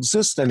to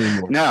exist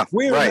anymore. No,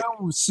 we are right.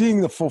 now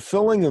seeing the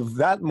fulfilling of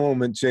that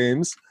moment,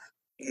 James.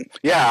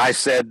 Yeah, I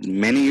said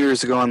many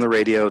years ago on the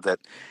radio that,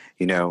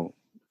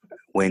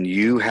 when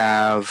you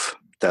have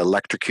the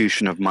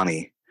electrocution of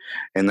money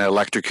and the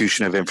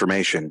electrocution of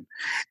information,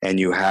 and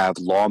you have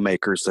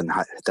lawmakers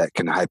that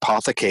can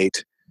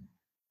hypothecate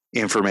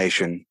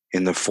information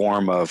in the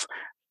form of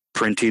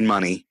printing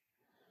money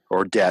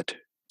or debt,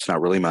 it's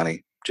not really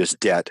money, just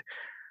debt,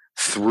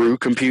 through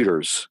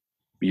computers,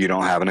 you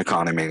don't have an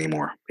economy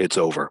anymore. It's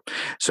over.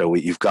 So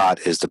what you've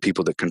got is the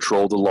people that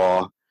control the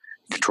law,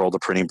 control the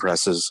printing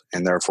presses,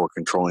 and therefore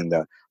controlling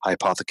the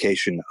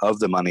hypothecation of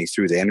the money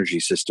through the energy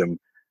system.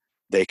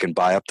 They can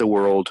buy up the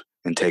world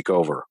and take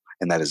over.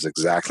 And that is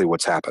exactly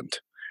what's happened,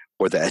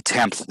 or the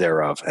attempt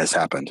thereof has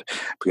happened,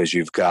 because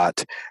you've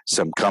got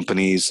some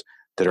companies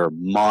that are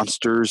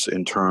monsters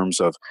in terms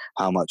of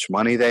how much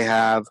money they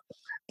have,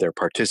 their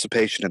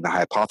participation in the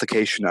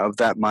hypothecation of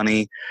that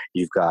money.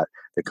 You've got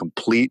the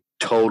complete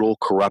total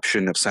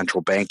corruption of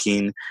central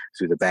banking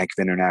through the Bank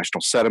of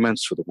International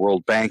Settlements, through the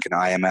World Bank and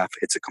IMF.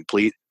 It's a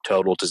complete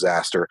total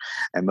disaster.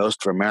 And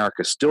most of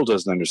America still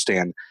doesn't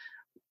understand.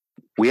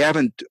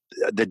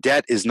 The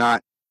debt is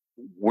not,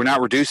 we're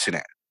not reducing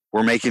it.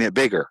 We're making it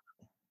bigger.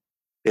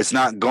 It's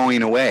not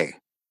going away.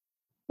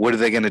 What are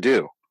they going to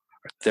do?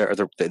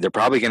 They're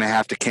probably going to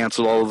have to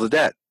cancel all of the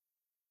debt.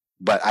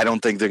 But I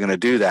don't think they're going to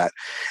do that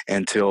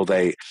until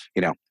they,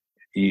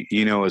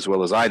 you know as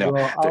well as I know,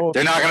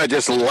 they're not going to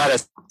just let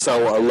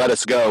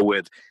us go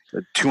with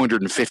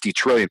 250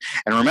 trillion.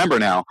 And remember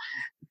now,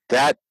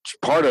 that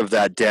part of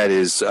that debt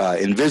is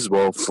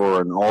invisible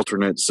for an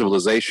alternate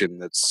civilization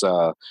that's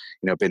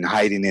been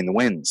hiding in the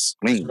wings.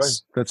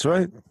 That's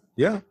right.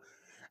 Yeah.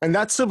 And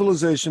that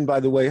civilization, by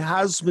the way,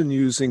 has been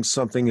using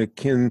something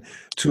akin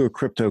to a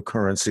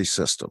cryptocurrency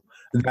system.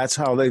 That's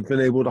how they've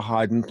been able to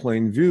hide in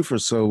plain view for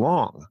so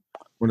long.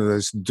 One of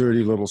those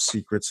dirty little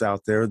secrets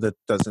out there that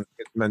doesn't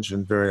get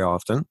mentioned very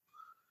often.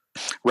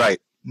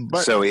 Right.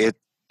 But, so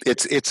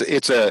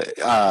it's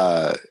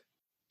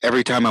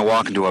every time I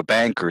walk into a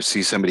bank or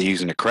see somebody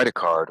using a credit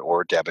card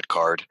or a debit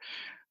card,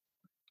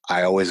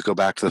 I always go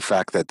back to the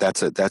fact that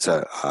that's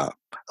a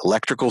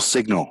electrical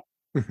signal.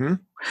 Mm-hmm.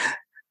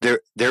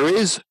 There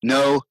is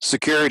no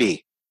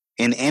security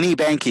in any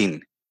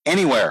banking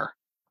anywhere.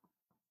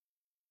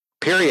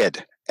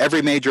 Period.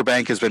 Every major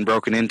bank has been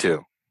broken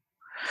into.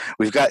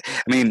 We've got,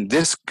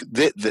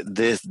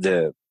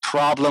 the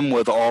problem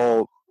with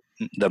all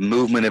the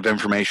movement of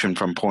information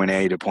from point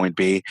A to point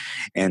B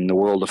in the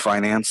world of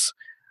finance,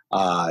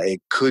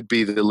 it could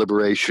be the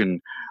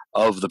liberation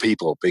of the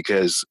people,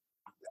 because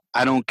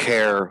I don't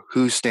care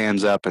who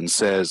stands up and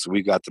says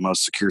we've got the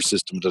most secure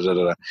system,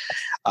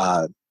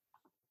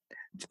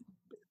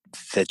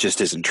 that just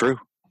isn't true.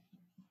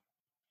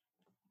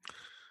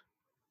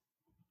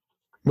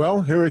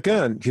 Well, here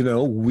again,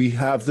 we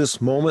have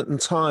this moment in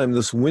time,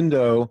 this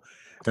window,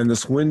 And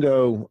this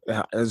window,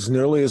 as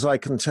nearly as I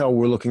can tell,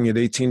 we're looking at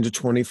 18 to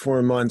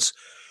 24 months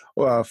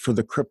for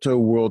the crypto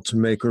world to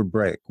make or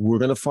break. We're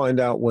going to find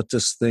out what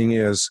this thing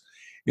is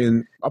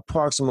in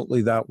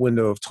approximately that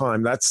window of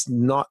time. That's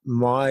not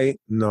my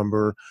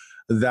number.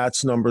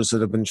 That's numbers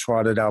that have been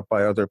trotted out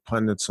by other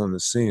pundits on the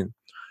scene.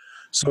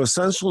 So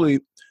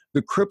essentially,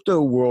 the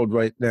crypto world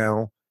right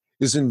now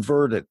is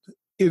inverted.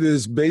 It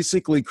is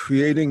basically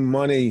creating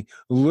money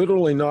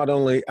literally not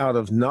only out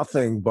of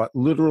nothing, but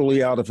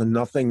literally out of a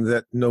nothing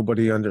that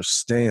nobody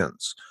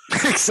understands.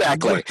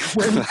 Exactly.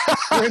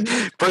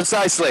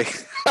 Precisely.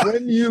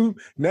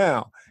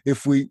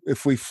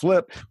 If we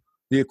flip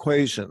the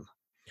equation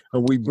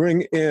and we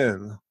bring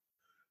in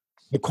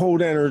the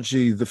cold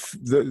energy,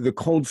 the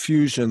cold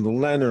fusion, the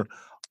LENR,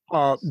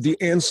 the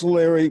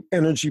ancillary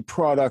energy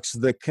products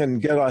that can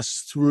get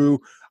us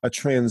through a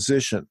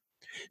transition.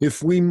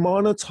 If we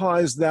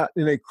monetize that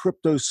in a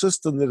crypto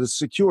system that is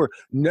secure,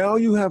 now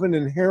you have an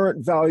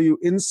inherent value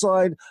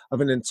inside of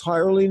an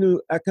entirely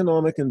new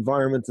economic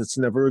environment that's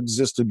never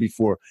existed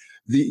before.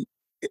 The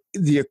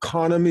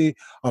economy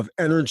of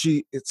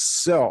energy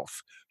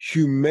itself,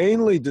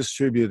 humanely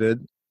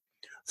distributed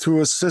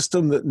through a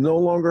system that no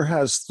longer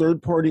has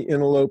third-party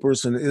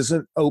interlopers and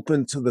isn't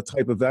open to the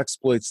type of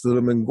exploits that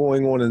have been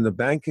going on in the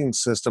banking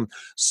system,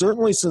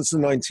 certainly since the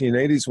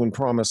 1980s when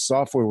Promise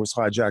Software was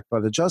hijacked by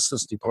the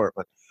Justice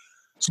Department.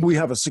 So we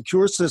have a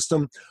secure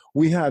system,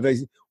 we have a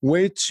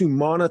way to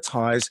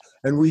monetize,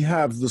 and we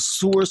have the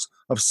source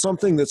of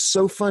something that's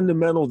so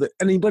fundamental that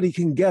anybody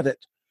can get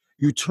it.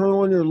 You turn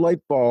on your light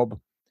bulb,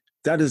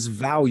 that is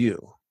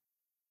value.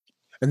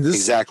 And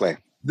exactly.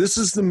 This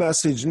is the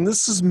message, and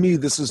this is me,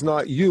 this is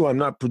not you. I'm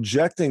not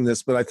projecting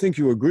this, but I think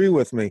you agree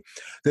with me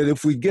that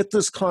if we get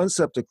this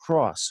concept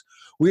across,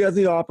 we have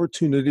the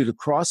opportunity to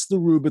cross the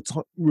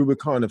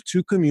Rubicon of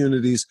two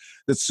communities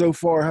that so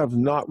far have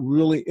not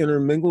really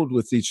intermingled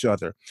with each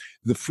other,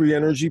 the free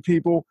energy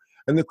people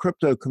and the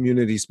crypto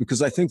communities,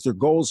 because I think their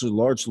goals are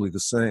largely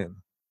the same.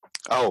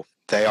 Oh,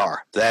 they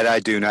are. That I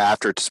do know.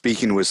 After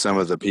speaking with some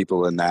of the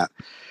people in that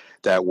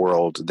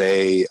world,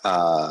 they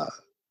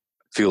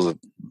feel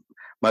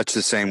much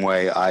the same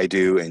way I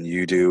do and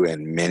you do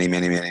and many,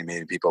 many, many,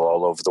 many people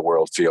all over the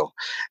world feel.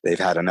 They've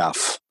had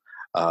enough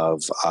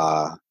of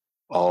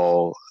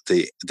all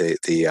the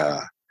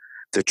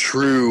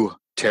true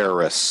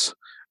terrorists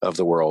of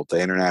the world, the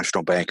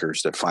international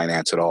bankers that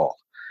finance it all.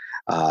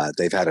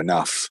 They've had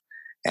enough.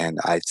 And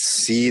I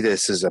see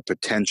this as a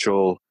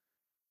potential,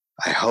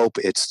 I hope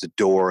it's the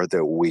door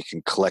that we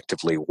can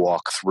collectively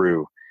walk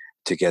through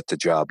to get the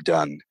job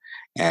done.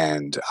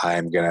 And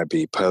I'm going to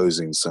be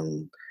posing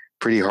some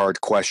pretty hard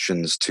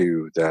questions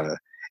to the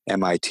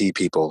M.I.T.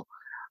 people,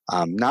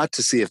 not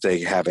to see if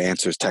they have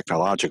answers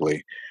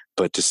technologically,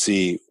 but to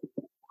see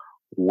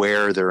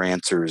where their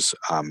answers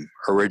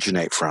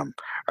originate from.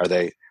 Are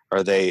they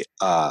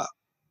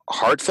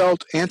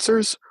heartfelt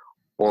answers,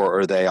 or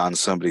are they on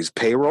somebody's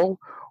payroll,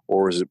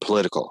 or is it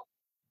political?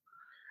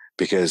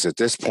 Because at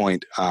this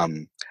point,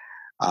 I'm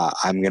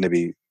going to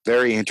be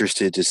very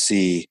interested to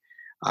see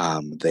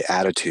the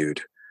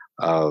attitude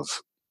of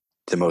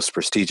the most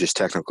prestigious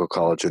technical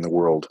college in the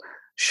world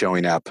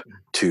showing up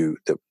to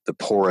the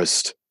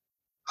poorest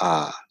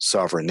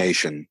sovereign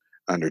nation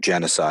under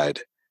genocide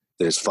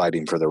that is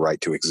fighting for the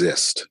right to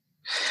exist.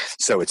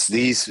 So it's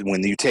these,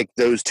 when you take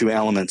those two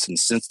elements and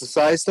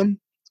synthesize them,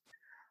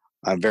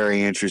 I'm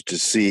very interested to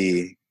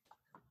see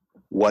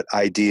what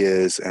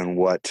ideas and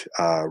what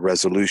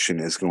resolution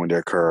is going to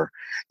occur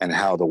and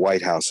how the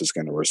White House is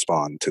going to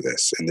respond to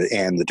this,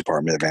 and the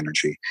Department of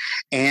Energy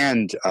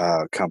and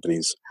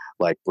companies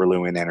like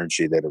Berlin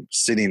Energy that are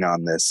sitting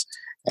on this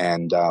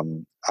and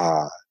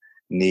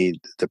need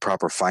the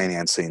proper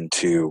financing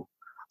to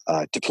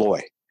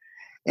deploy,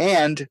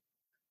 and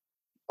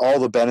all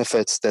the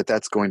benefits that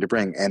that's going to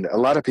bring. And a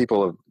lot of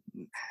people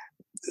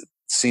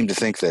seem to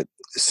think that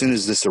as soon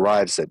as this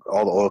arrives that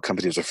all the oil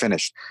companies are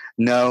finished.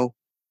 No,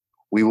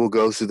 we will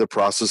go through the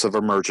process of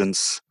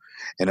emergence,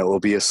 and it will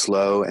be a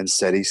slow and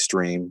steady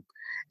stream,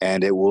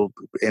 and it will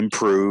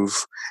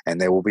improve, and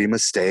there will be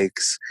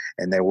mistakes,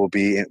 and there will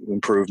be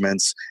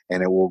improvements,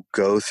 and it will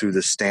go through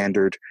the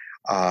standard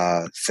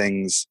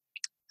process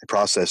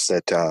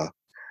that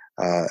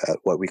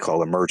what we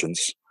call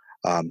emergence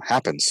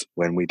happens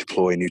when we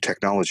deploy new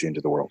technology into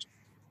the world.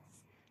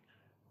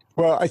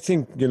 Well, I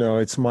think,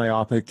 it's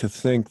myopic to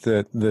think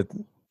that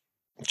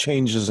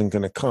change isn't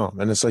going to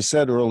come. And as I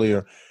said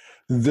earlier,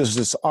 there's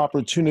this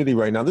opportunity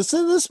right now.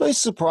 This may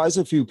surprise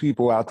a few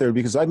people out there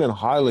because I've been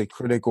highly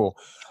critical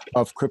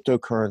of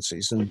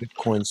cryptocurrencies and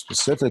Bitcoin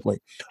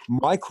specifically.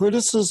 My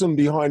criticism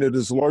behind it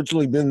has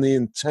largely been the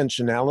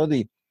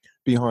intentionality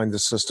behind the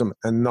system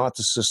and not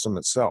the system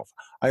itself.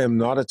 I am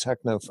not a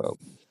technophobe.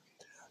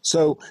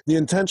 So the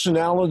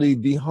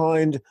intentionality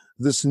behind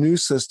this new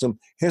system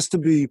has to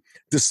be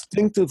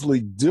distinctively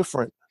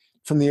different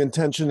from the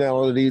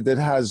intentionality that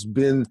has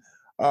been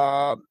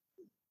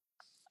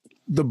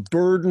the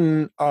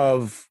burden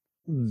of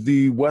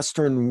the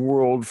Western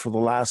world for the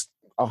last,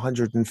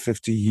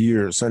 150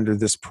 years under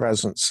this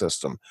present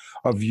system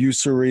of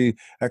usury,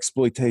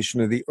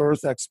 exploitation of the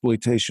earth,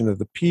 exploitation of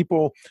the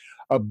people,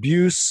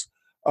 abuse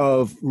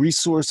of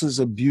resources,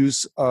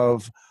 abuse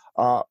of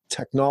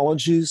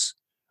technologies.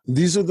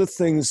 These are the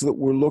things that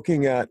we're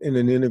looking at in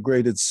an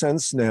integrated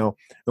sense now,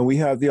 and we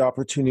have the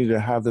opportunity to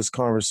have this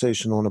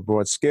conversation on a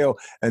broad scale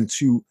and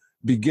to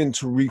begin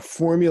to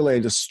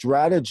reformulate a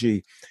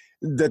strategy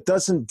that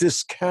doesn't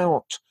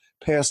discount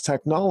past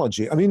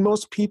technology. I mean,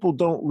 most people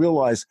don't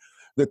realize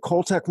that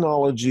coal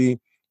technology,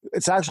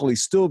 it's actually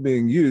still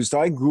being used.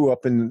 I grew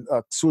up in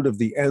sort of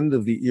the end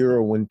of the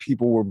era when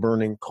people were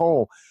burning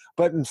coal,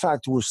 but in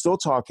fact, we're still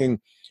talking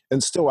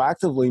and still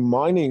actively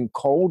mining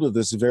coal to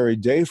this very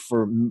day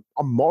for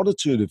a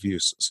multitude of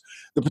uses.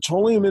 The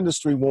petroleum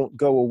industry won't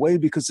go away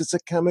because it's a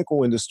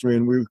chemical industry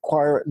and we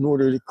require it in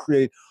order to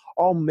create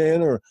all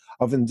manner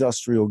of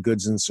industrial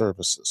goods and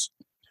services.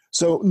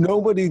 So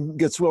nobody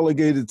gets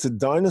relegated to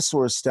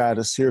dinosaur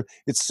status here.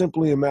 It's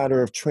simply a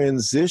matter of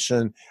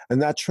transition,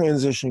 and that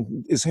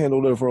transition is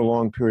handled over a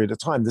long period of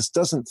time. This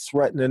doesn't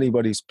threaten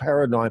anybody's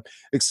paradigm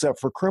except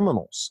for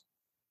criminals.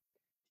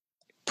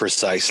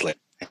 Precisely.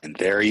 And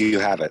there you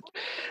have it.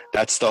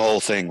 That's the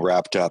whole thing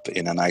wrapped up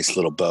in a nice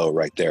little bow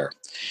right there.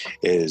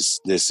 This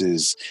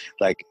is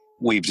like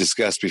we've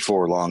discussed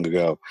before long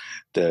ago,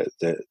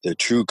 the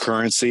true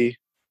currency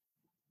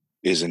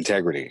is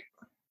integrity.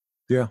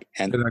 Yeah.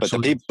 And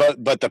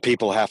but the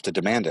people have to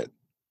demand it.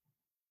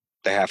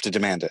 They have to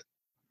demand it.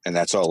 And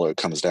that's all it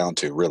comes down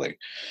to, really.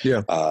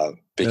 Yeah.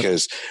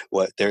 Because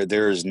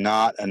there's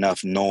not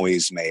enough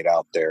noise made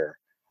out there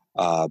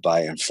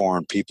by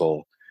informed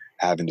people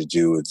having to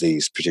do with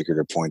these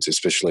particular points,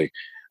 especially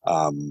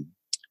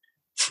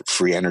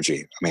free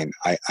energy. I mean,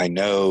 I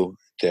know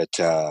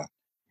that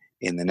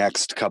in the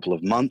next couple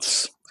of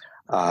months,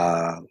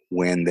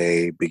 when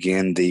they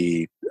begin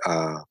the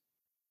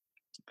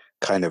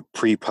kind of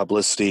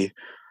pre-publicity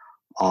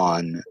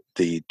on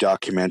the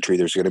documentary,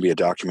 there's going to be a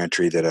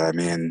documentary that I'm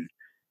in,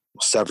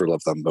 several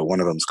of them, but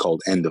one of them is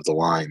called End of the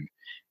Line.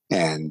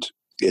 And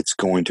it's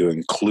going to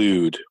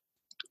include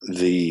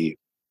the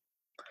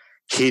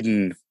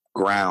hidden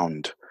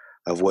ground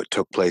of what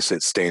took place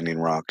at Standing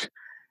Rock,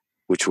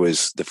 which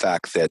was the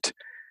fact that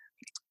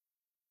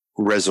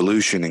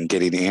resolution and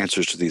getting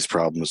answers to these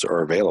problems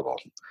are available,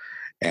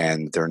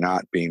 and they're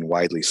not being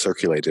widely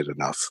circulated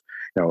enough.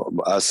 You know,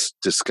 us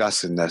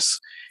discussing this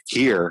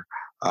here,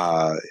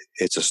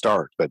 it's a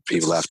start, but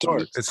people have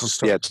to. It's a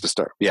start. Yeah, it's a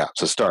start. Yeah,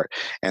 it's a start.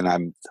 And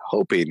I'm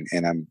hoping,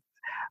 and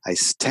I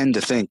tend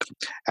to think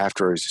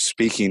after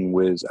speaking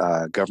with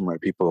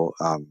government people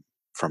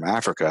from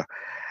Africa,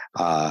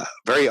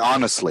 very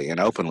honestly and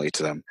openly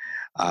to them,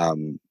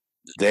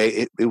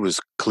 it was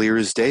clear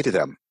as day to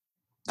them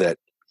that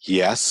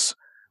yes,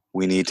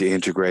 we need to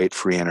integrate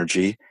free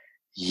energy.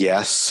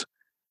 Yes,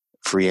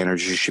 free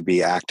energy should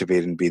be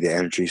activated and be the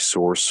energy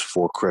source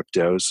for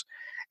cryptos.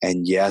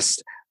 And yes,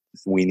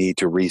 we need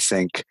to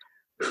rethink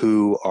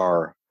who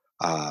our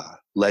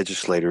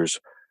legislators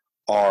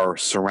are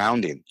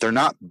surrounding. They're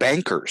not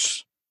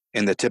bankers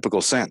in the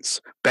typical sense.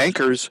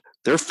 Bankers,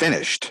 they're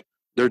finished.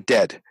 They're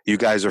dead. You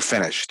guys are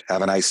finished.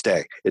 Have a nice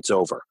day. It's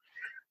over.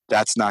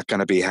 That's not going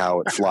to be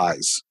how it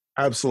flies.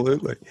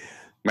 Absolutely.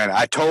 Man,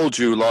 I told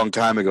you a long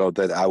time ago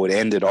that I would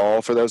end it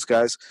all for those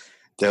guys.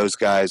 Those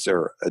guys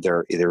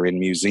they're in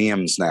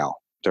museums now.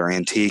 They're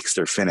antiques.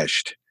 They're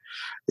finished.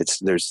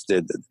 There's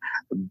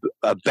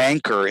a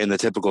banker in the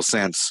typical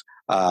sense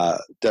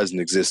doesn't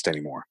exist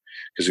anymore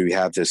because we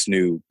have this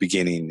new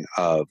beginning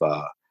of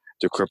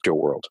the crypto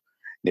world.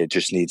 It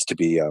just needs to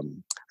be. I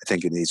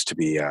think it needs to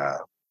be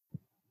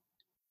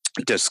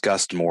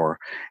discussed more,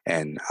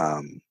 and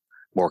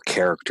more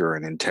character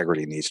and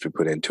integrity needs to be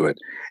put into it.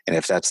 And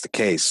if that's the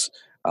case,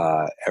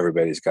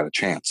 everybody's got a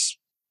chance.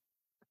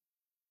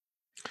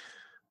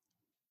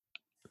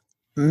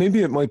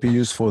 Maybe it might be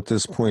useful at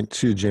this point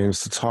too, James,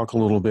 to talk a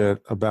little bit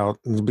about,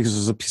 because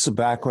there's a piece of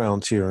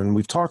background here, and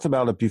we've talked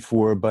about it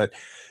before, but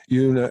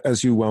you know,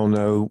 as you well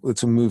know,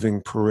 it's a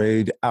moving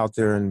parade out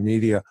there in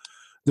media.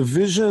 The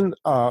vision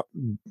that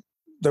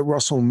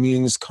Russell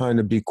Means kind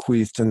of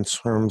bequeathed in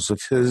terms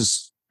of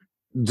his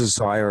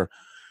desire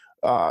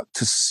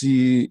to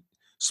see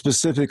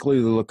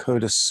specifically the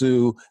Lakota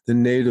Sioux, the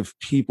native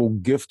people,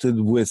 gifted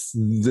with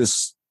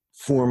this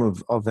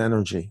form of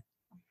energy.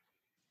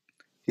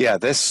 Yeah,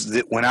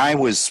 when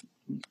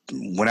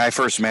I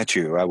first met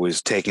you, I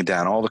was taking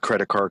down all the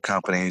credit card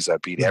companies. I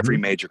beat every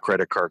major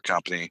credit card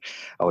company.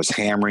 I was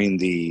hammering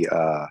the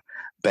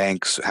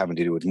banks having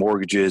to do with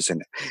mortgages,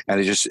 and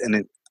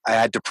I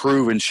had to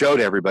prove and show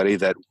to everybody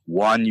that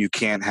one, you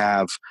can't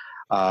have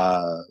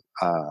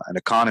an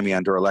economy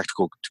under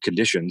electrical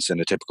conditions in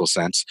a typical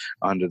sense,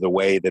 under the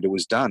way that it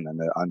was done,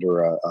 and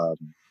under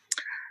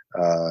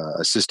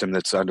a system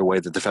that's underway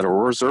that the Federal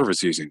Reserve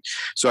is using.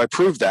 So I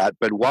proved that,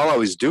 but while I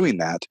was doing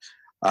that,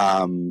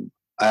 I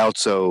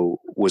also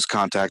was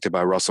contacted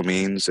by Russell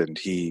Means, and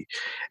he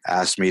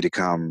asked me to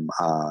come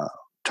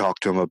talk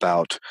to him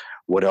about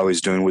what I was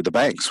doing with the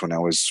banks when I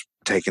was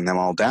taking them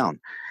all down.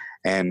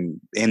 And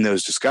in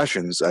those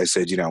discussions, I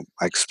said,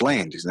 I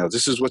explained,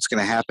 this is what's going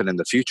to happen in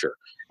the future,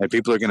 and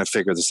people are going to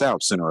figure this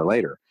out sooner or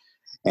later.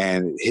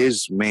 And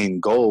his main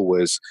goal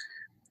was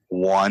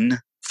 1,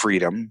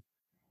 freedom,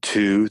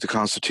 2, the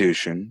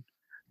Constitution,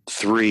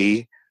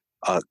 3,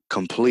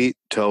 complete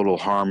total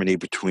harmony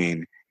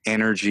between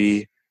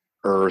energy,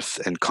 earth,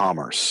 and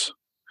commerce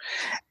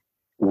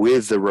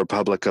with the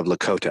Republic of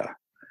Lakota,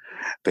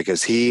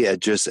 because he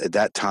had just at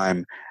that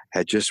time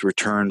had just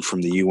returned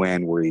from the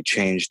UN, where he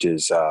changed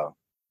his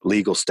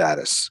legal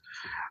status.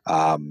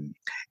 And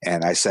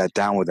I sat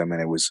down with him,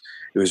 and it was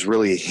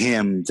really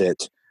him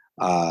that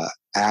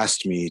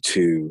asked me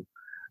to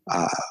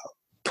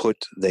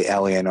put the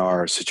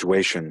LENR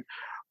situation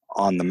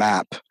on the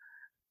map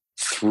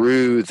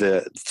through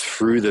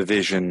the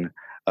vision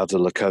of the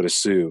Lakota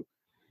Sioux,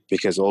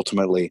 because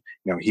ultimately,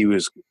 he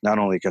was not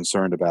only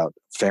concerned about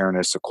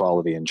fairness,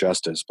 equality, and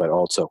justice, but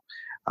also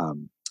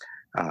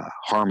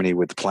harmony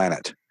with the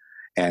planet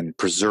and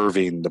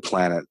preserving the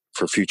planet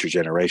for future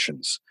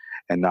generations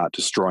and not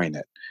destroying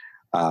it.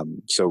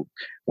 So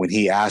when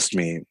he asked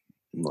me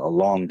a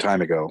long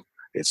time ago,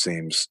 it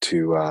seems,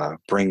 to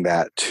bring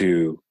that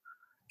to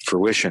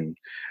fruition,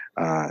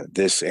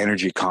 this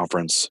energy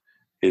conference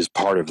is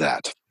part of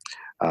that.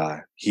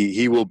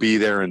 He will be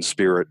there in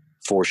spirit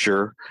for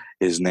sure.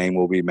 His name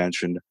will be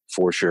mentioned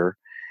for sure.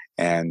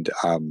 And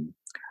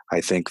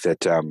I think that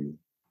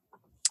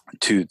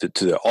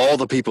to all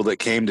the people that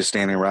came to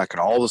Standing Rock, and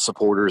all the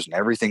supporters and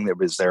everything that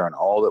was there and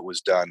all that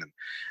was done, and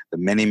the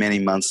many, many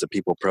months that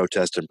people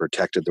protested and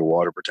protected the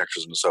water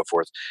protectors and so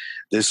forth,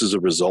 this is a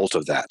result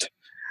of that.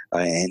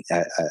 And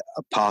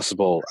a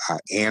possible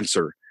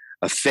answer,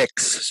 a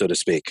fix, so to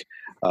speak,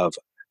 of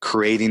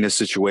creating a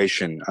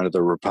situation under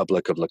the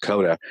Republic of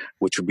Lakota,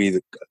 which would be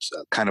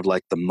kind of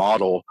like the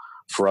model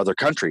for other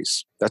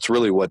countries. That's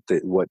really what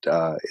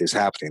is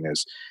happening.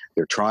 Is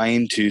they're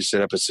trying to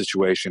set up a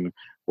situation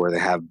where they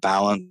have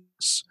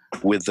balance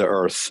with the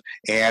earth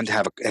and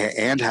have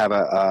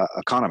a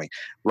economy.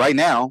 Right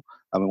now,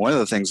 I mean, one of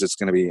the things that's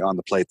going to be on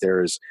the plate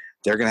there is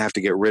they're going to have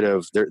to get rid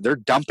of. They're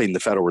dumping the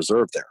Federal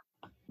Reserve there.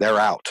 They're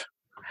out.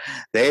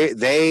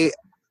 They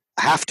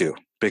have to,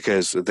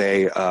 because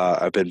they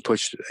have been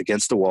pushed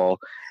against the wall,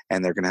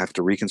 and they're going to have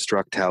to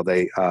reconstruct how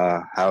they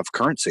have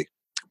currency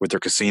with their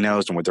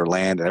casinos and with their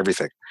land and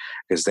everything,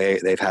 because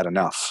they've had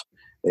enough.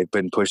 They've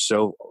been pushed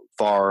so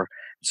far,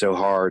 so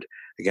hard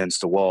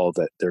against the wall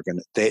that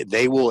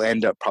they will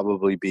end up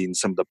probably being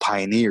some of the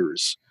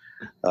pioneers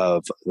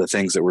of the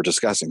things that we're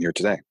discussing here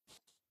today.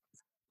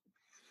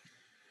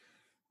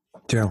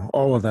 Yeah,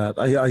 all of that.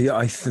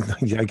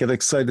 I get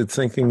excited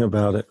thinking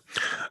about it.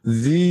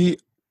 The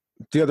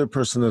other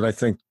person that I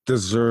think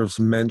deserves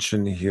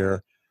mention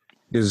here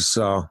is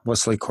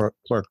Wesley Clark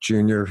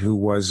Jr., who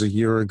was a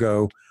year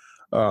ago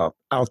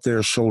out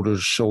there shoulder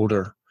to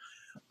shoulder.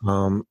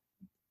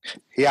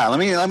 Yeah,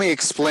 let me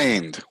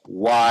explain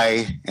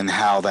why and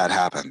how that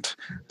happened.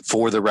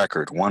 For the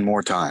record, one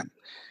more time.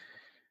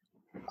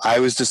 I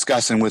was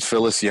discussing with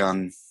Phyllis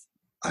Young,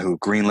 who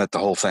greenlit the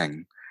whole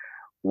thing,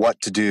 what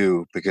to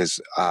do, because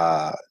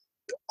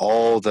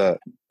all the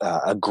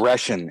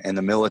aggression in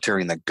the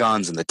military and the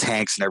guns and the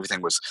tanks and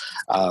everything was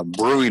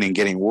brewing and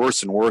getting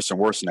worse and worse and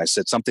worse. And I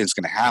said, something's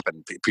going to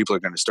happen. People are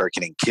going to start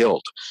getting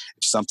killed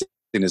if something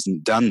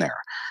isn't done there.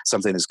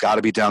 Something has got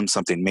to be done,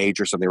 something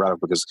major, something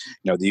radical, because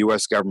the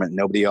U.S. government,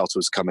 nobody else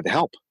was coming to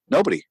help.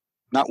 Nobody,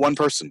 not one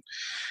person.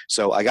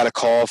 So I got a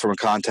call from a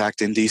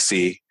contact in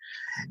D.C.,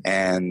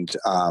 and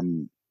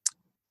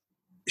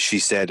she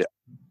said,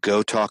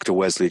 go talk to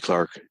Wesley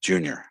Clark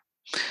Jr.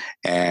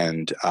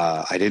 And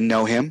I didn't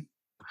know him.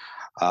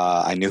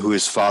 I knew who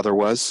his father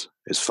was.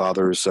 His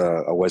father's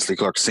Wesley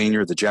Clark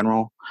Sr., the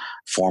general,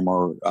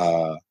 former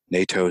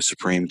NATO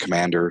Supreme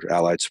Commander,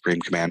 Allied Supreme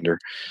Commander,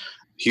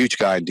 huge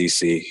guy in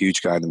D.C.,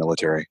 huge guy in the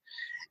military.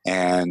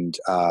 And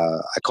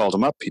I called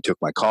him up. He took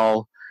my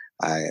call.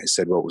 I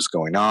said what was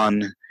going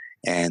on.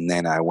 And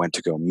then I went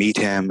to go meet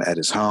him at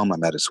his home. I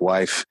met his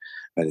wife,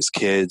 met his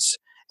kids.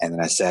 And then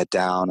I sat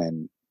down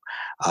and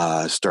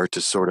start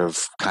to sort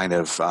of kind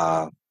of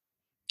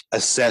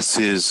assess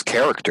his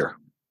character,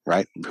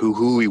 right?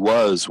 Who he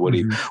was, what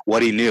he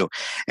knew.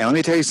 And let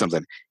me tell you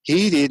something.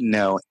 He didn't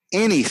know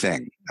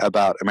anything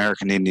about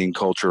American Indian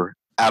culture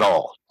at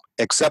all,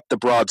 except the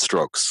broad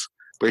strokes.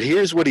 But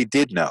here's what he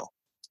did know.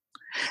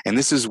 And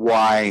this is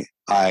why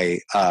I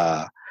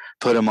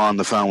put him on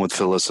the phone with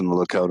Phyllis and the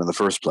Lakota in the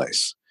first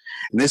place.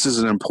 And this is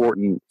an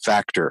important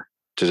factor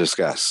to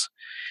discuss.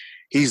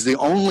 He's the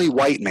only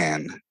white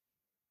man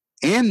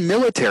and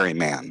military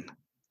man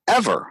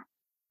ever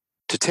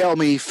to tell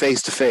me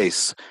face to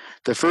face,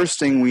 the first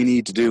thing we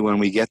need to do when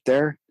we get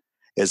there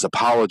is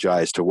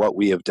apologize to what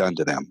we have done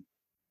to them.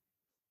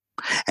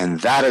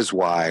 And that is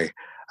why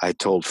I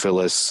told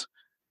Phyllis,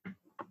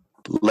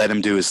 let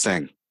him do his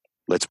thing.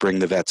 Let's bring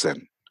the vets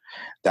in.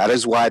 That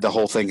is why the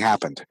whole thing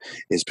happened,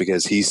 is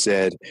because he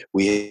said,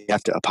 we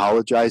have to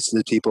apologize to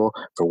the people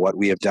for what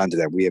we have done to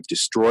them. We have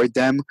destroyed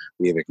them.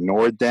 We have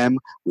ignored them.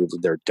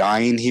 They're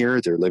dying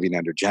here. They're living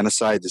under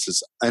genocide. This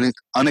is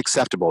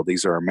unacceptable.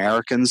 These are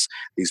Americans.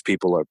 These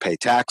people pay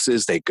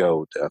taxes. They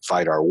go to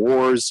fight our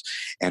wars,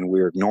 and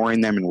we're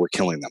ignoring them and we're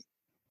killing them.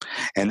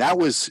 And that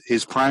was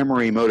his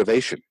primary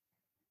motivation,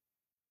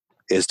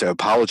 is to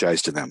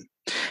apologize to them.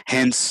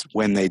 Hence,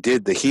 when they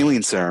did the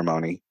healing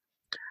ceremony,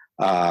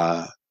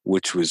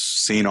 which was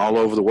seen all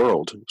over the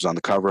world, it was on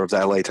the cover of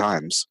the LA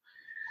Times,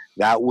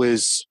 that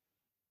was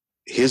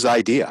his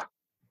idea.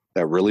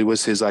 That really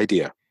was his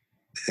idea.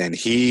 And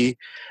he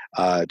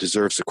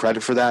deserves the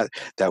credit for that.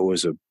 That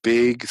was a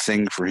big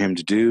thing for him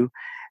to do,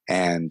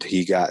 and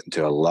he got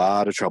into a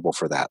lot of trouble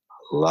for that,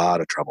 a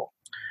lot of trouble.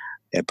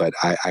 But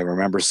I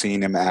remember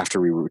seeing him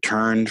after we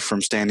returned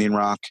from Standing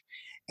Rock,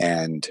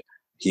 and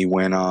he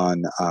went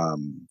on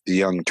the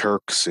Young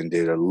Turks and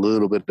did a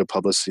little bit of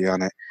publicity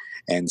on it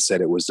and said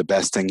it was the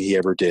best thing he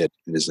ever did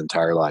in his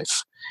entire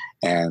life.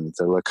 And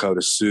the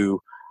Lakota Sioux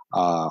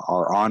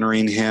are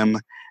honoring him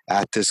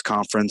at this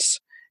conference.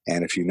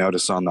 And if you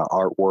notice on the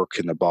artwork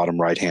in the bottom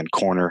right-hand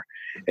corner,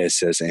 it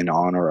says in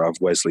honor of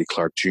Wesley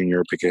Clark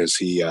Jr., because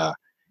he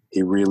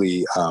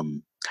really,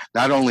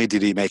 not only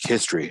did he make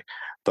history,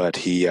 but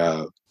he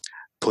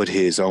put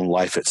his own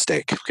life at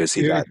stake because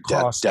he got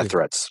death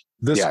threats.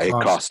 It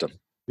cost him.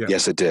 Yeah.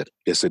 Yes, it did.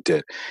 Yes, it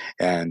did.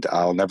 And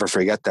I'll never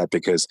forget that,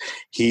 because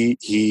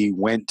he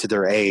went to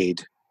their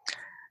aid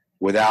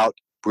without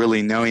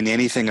really knowing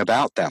anything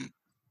about them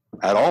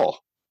at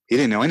all. He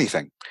didn't know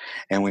anything.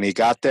 And when he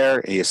got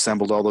there, he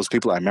assembled all those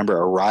people. I remember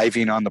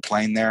arriving on the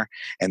plane there,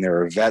 and there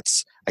were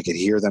vets. I could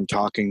hear them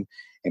talking.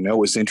 And what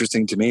was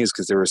interesting to me is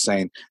because they were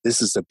saying,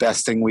 this is the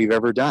best thing we've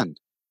ever done.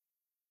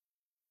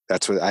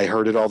 That's what I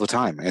heard it all the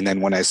time. And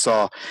then when I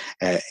saw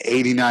an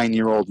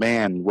 89-year-old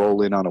man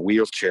roll in on a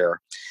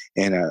wheelchair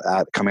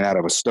coming out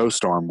of a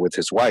snowstorm with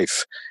his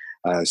wife,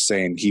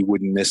 saying he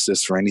wouldn't miss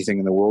this for anything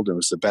in the world, it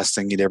was the best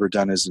thing he'd ever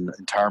done his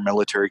entire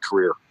military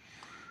career.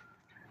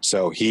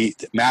 So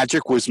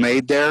magic was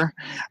made there.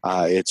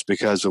 It's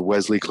because of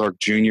Wesley Clark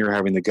Jr.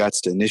 having the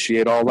guts to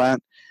initiate all that.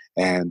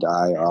 And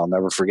I'll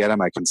never forget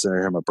him. I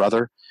consider him a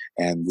brother.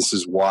 And this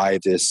is why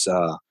this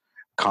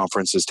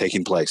conference is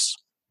taking place.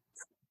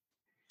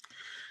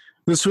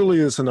 This really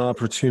is an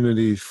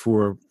opportunity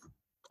for,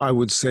 I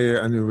would say,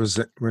 a new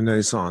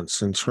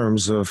renaissance in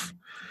terms of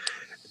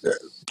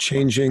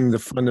changing the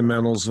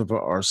fundamentals of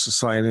our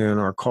society and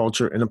our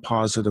culture in a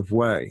positive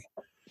way.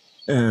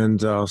 And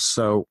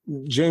so,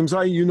 James,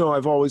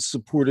 I've always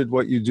supported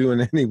what you do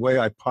in any way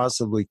I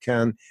possibly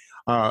can.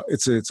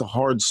 It's a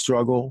hard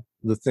struggle,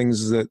 the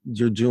things that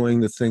you're doing,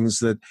 the things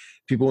that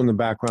people in the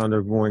background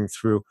are going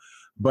through.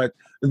 But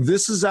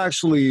this is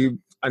actually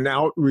an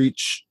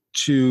outreach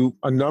to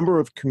a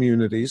number of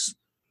communities,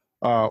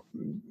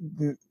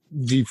 the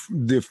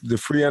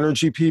free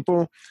energy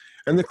people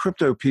and the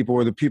crypto people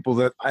are the people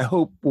that I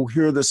hope will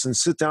hear this and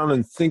sit down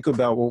and think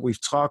about what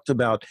we've talked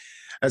about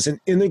as an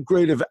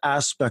integrative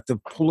aspect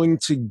of pulling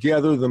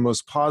together the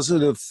most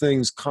positive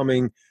things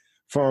coming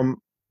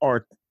from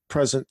our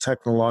present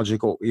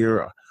technological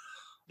era.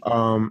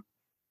 To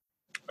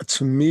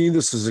me,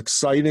 this is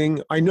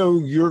exciting. I know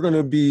you're going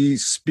to be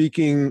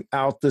speaking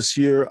out this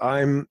year.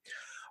 I'm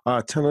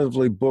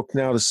tentatively booked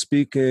now to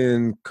speak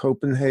in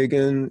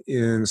Copenhagen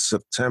in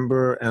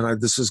September,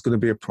 and this is going to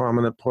be a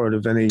prominent part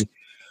of any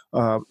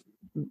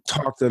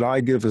talk that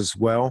I give as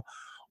well.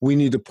 We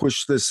need to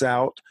push this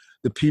out.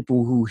 The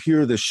people who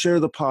hear this, share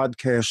the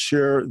podcast,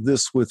 share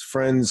this with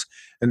friends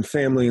and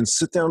family, and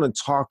sit down and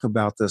talk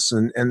about this.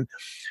 And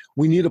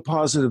we need a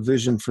positive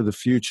vision for the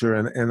future.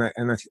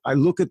 And I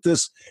look at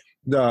this,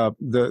 the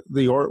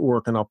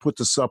artwork, and I'll put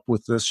this up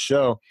with this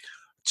show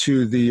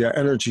to the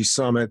Energy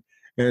Summit.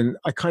 And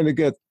I kind of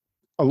get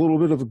a little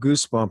bit of a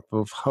goosebump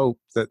of hope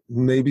that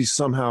maybe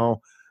somehow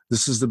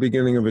this is the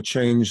beginning of a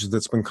change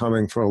that's been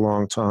coming for a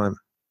long time.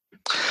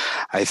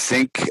 I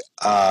think,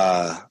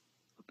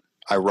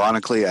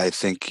 ironically, I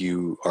think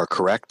you are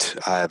correct.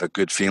 I have a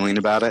good feeling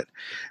about it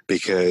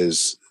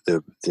because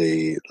the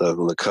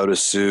Lakota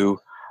Sioux,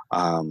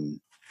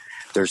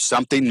 there's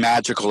something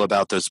magical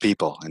about those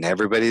people, and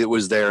everybody that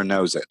was there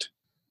knows it.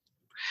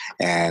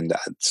 And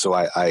so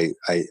I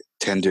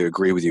tend to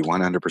agree with you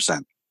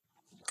 100%.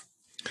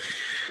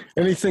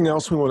 Anything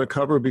else we want to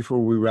cover before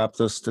we wrap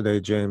this today,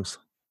 James?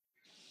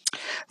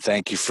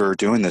 Thank you for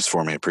doing this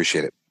for me. I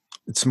appreciate it.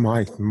 It's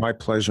my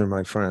pleasure,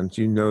 my friend.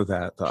 You know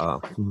that.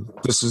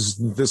 This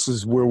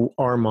is where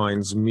our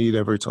minds meet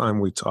every time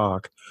we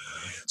talk.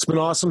 It's been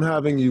awesome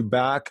having you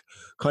back,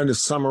 kind of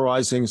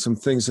summarizing some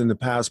things in the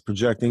past,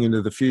 projecting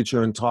into the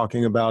future, and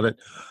talking about it.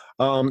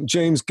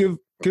 James, give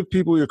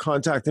people your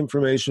contact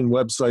information,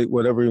 website,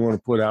 whatever you want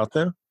to put out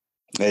there.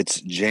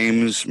 It's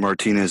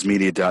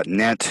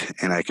jamesmartinezmedia.net,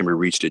 and I can be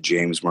reached at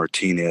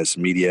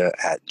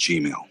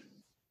jamesmartinezmedia@gmail.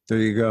 There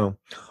you go.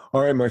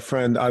 All right, my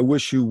friend, I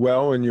wish you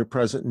well in your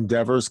present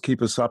endeavors.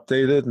 Keep us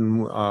updated,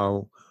 and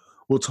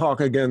we'll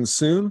talk again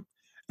soon.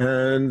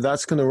 And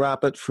that's going to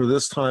wrap it for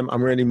this time.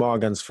 I'm Randy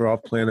Moggins for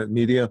Off Planet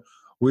Media.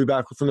 We'll be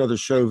back with another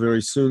show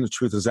very soon. The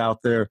truth is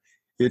out there.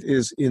 It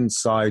is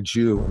inside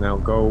you. Now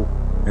go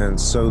and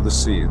sow the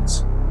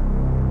seeds.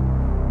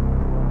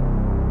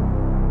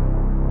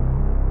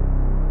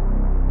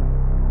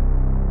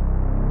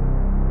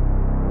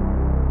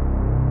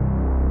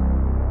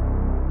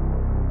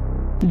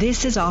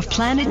 This is Off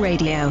Planet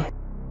Radio.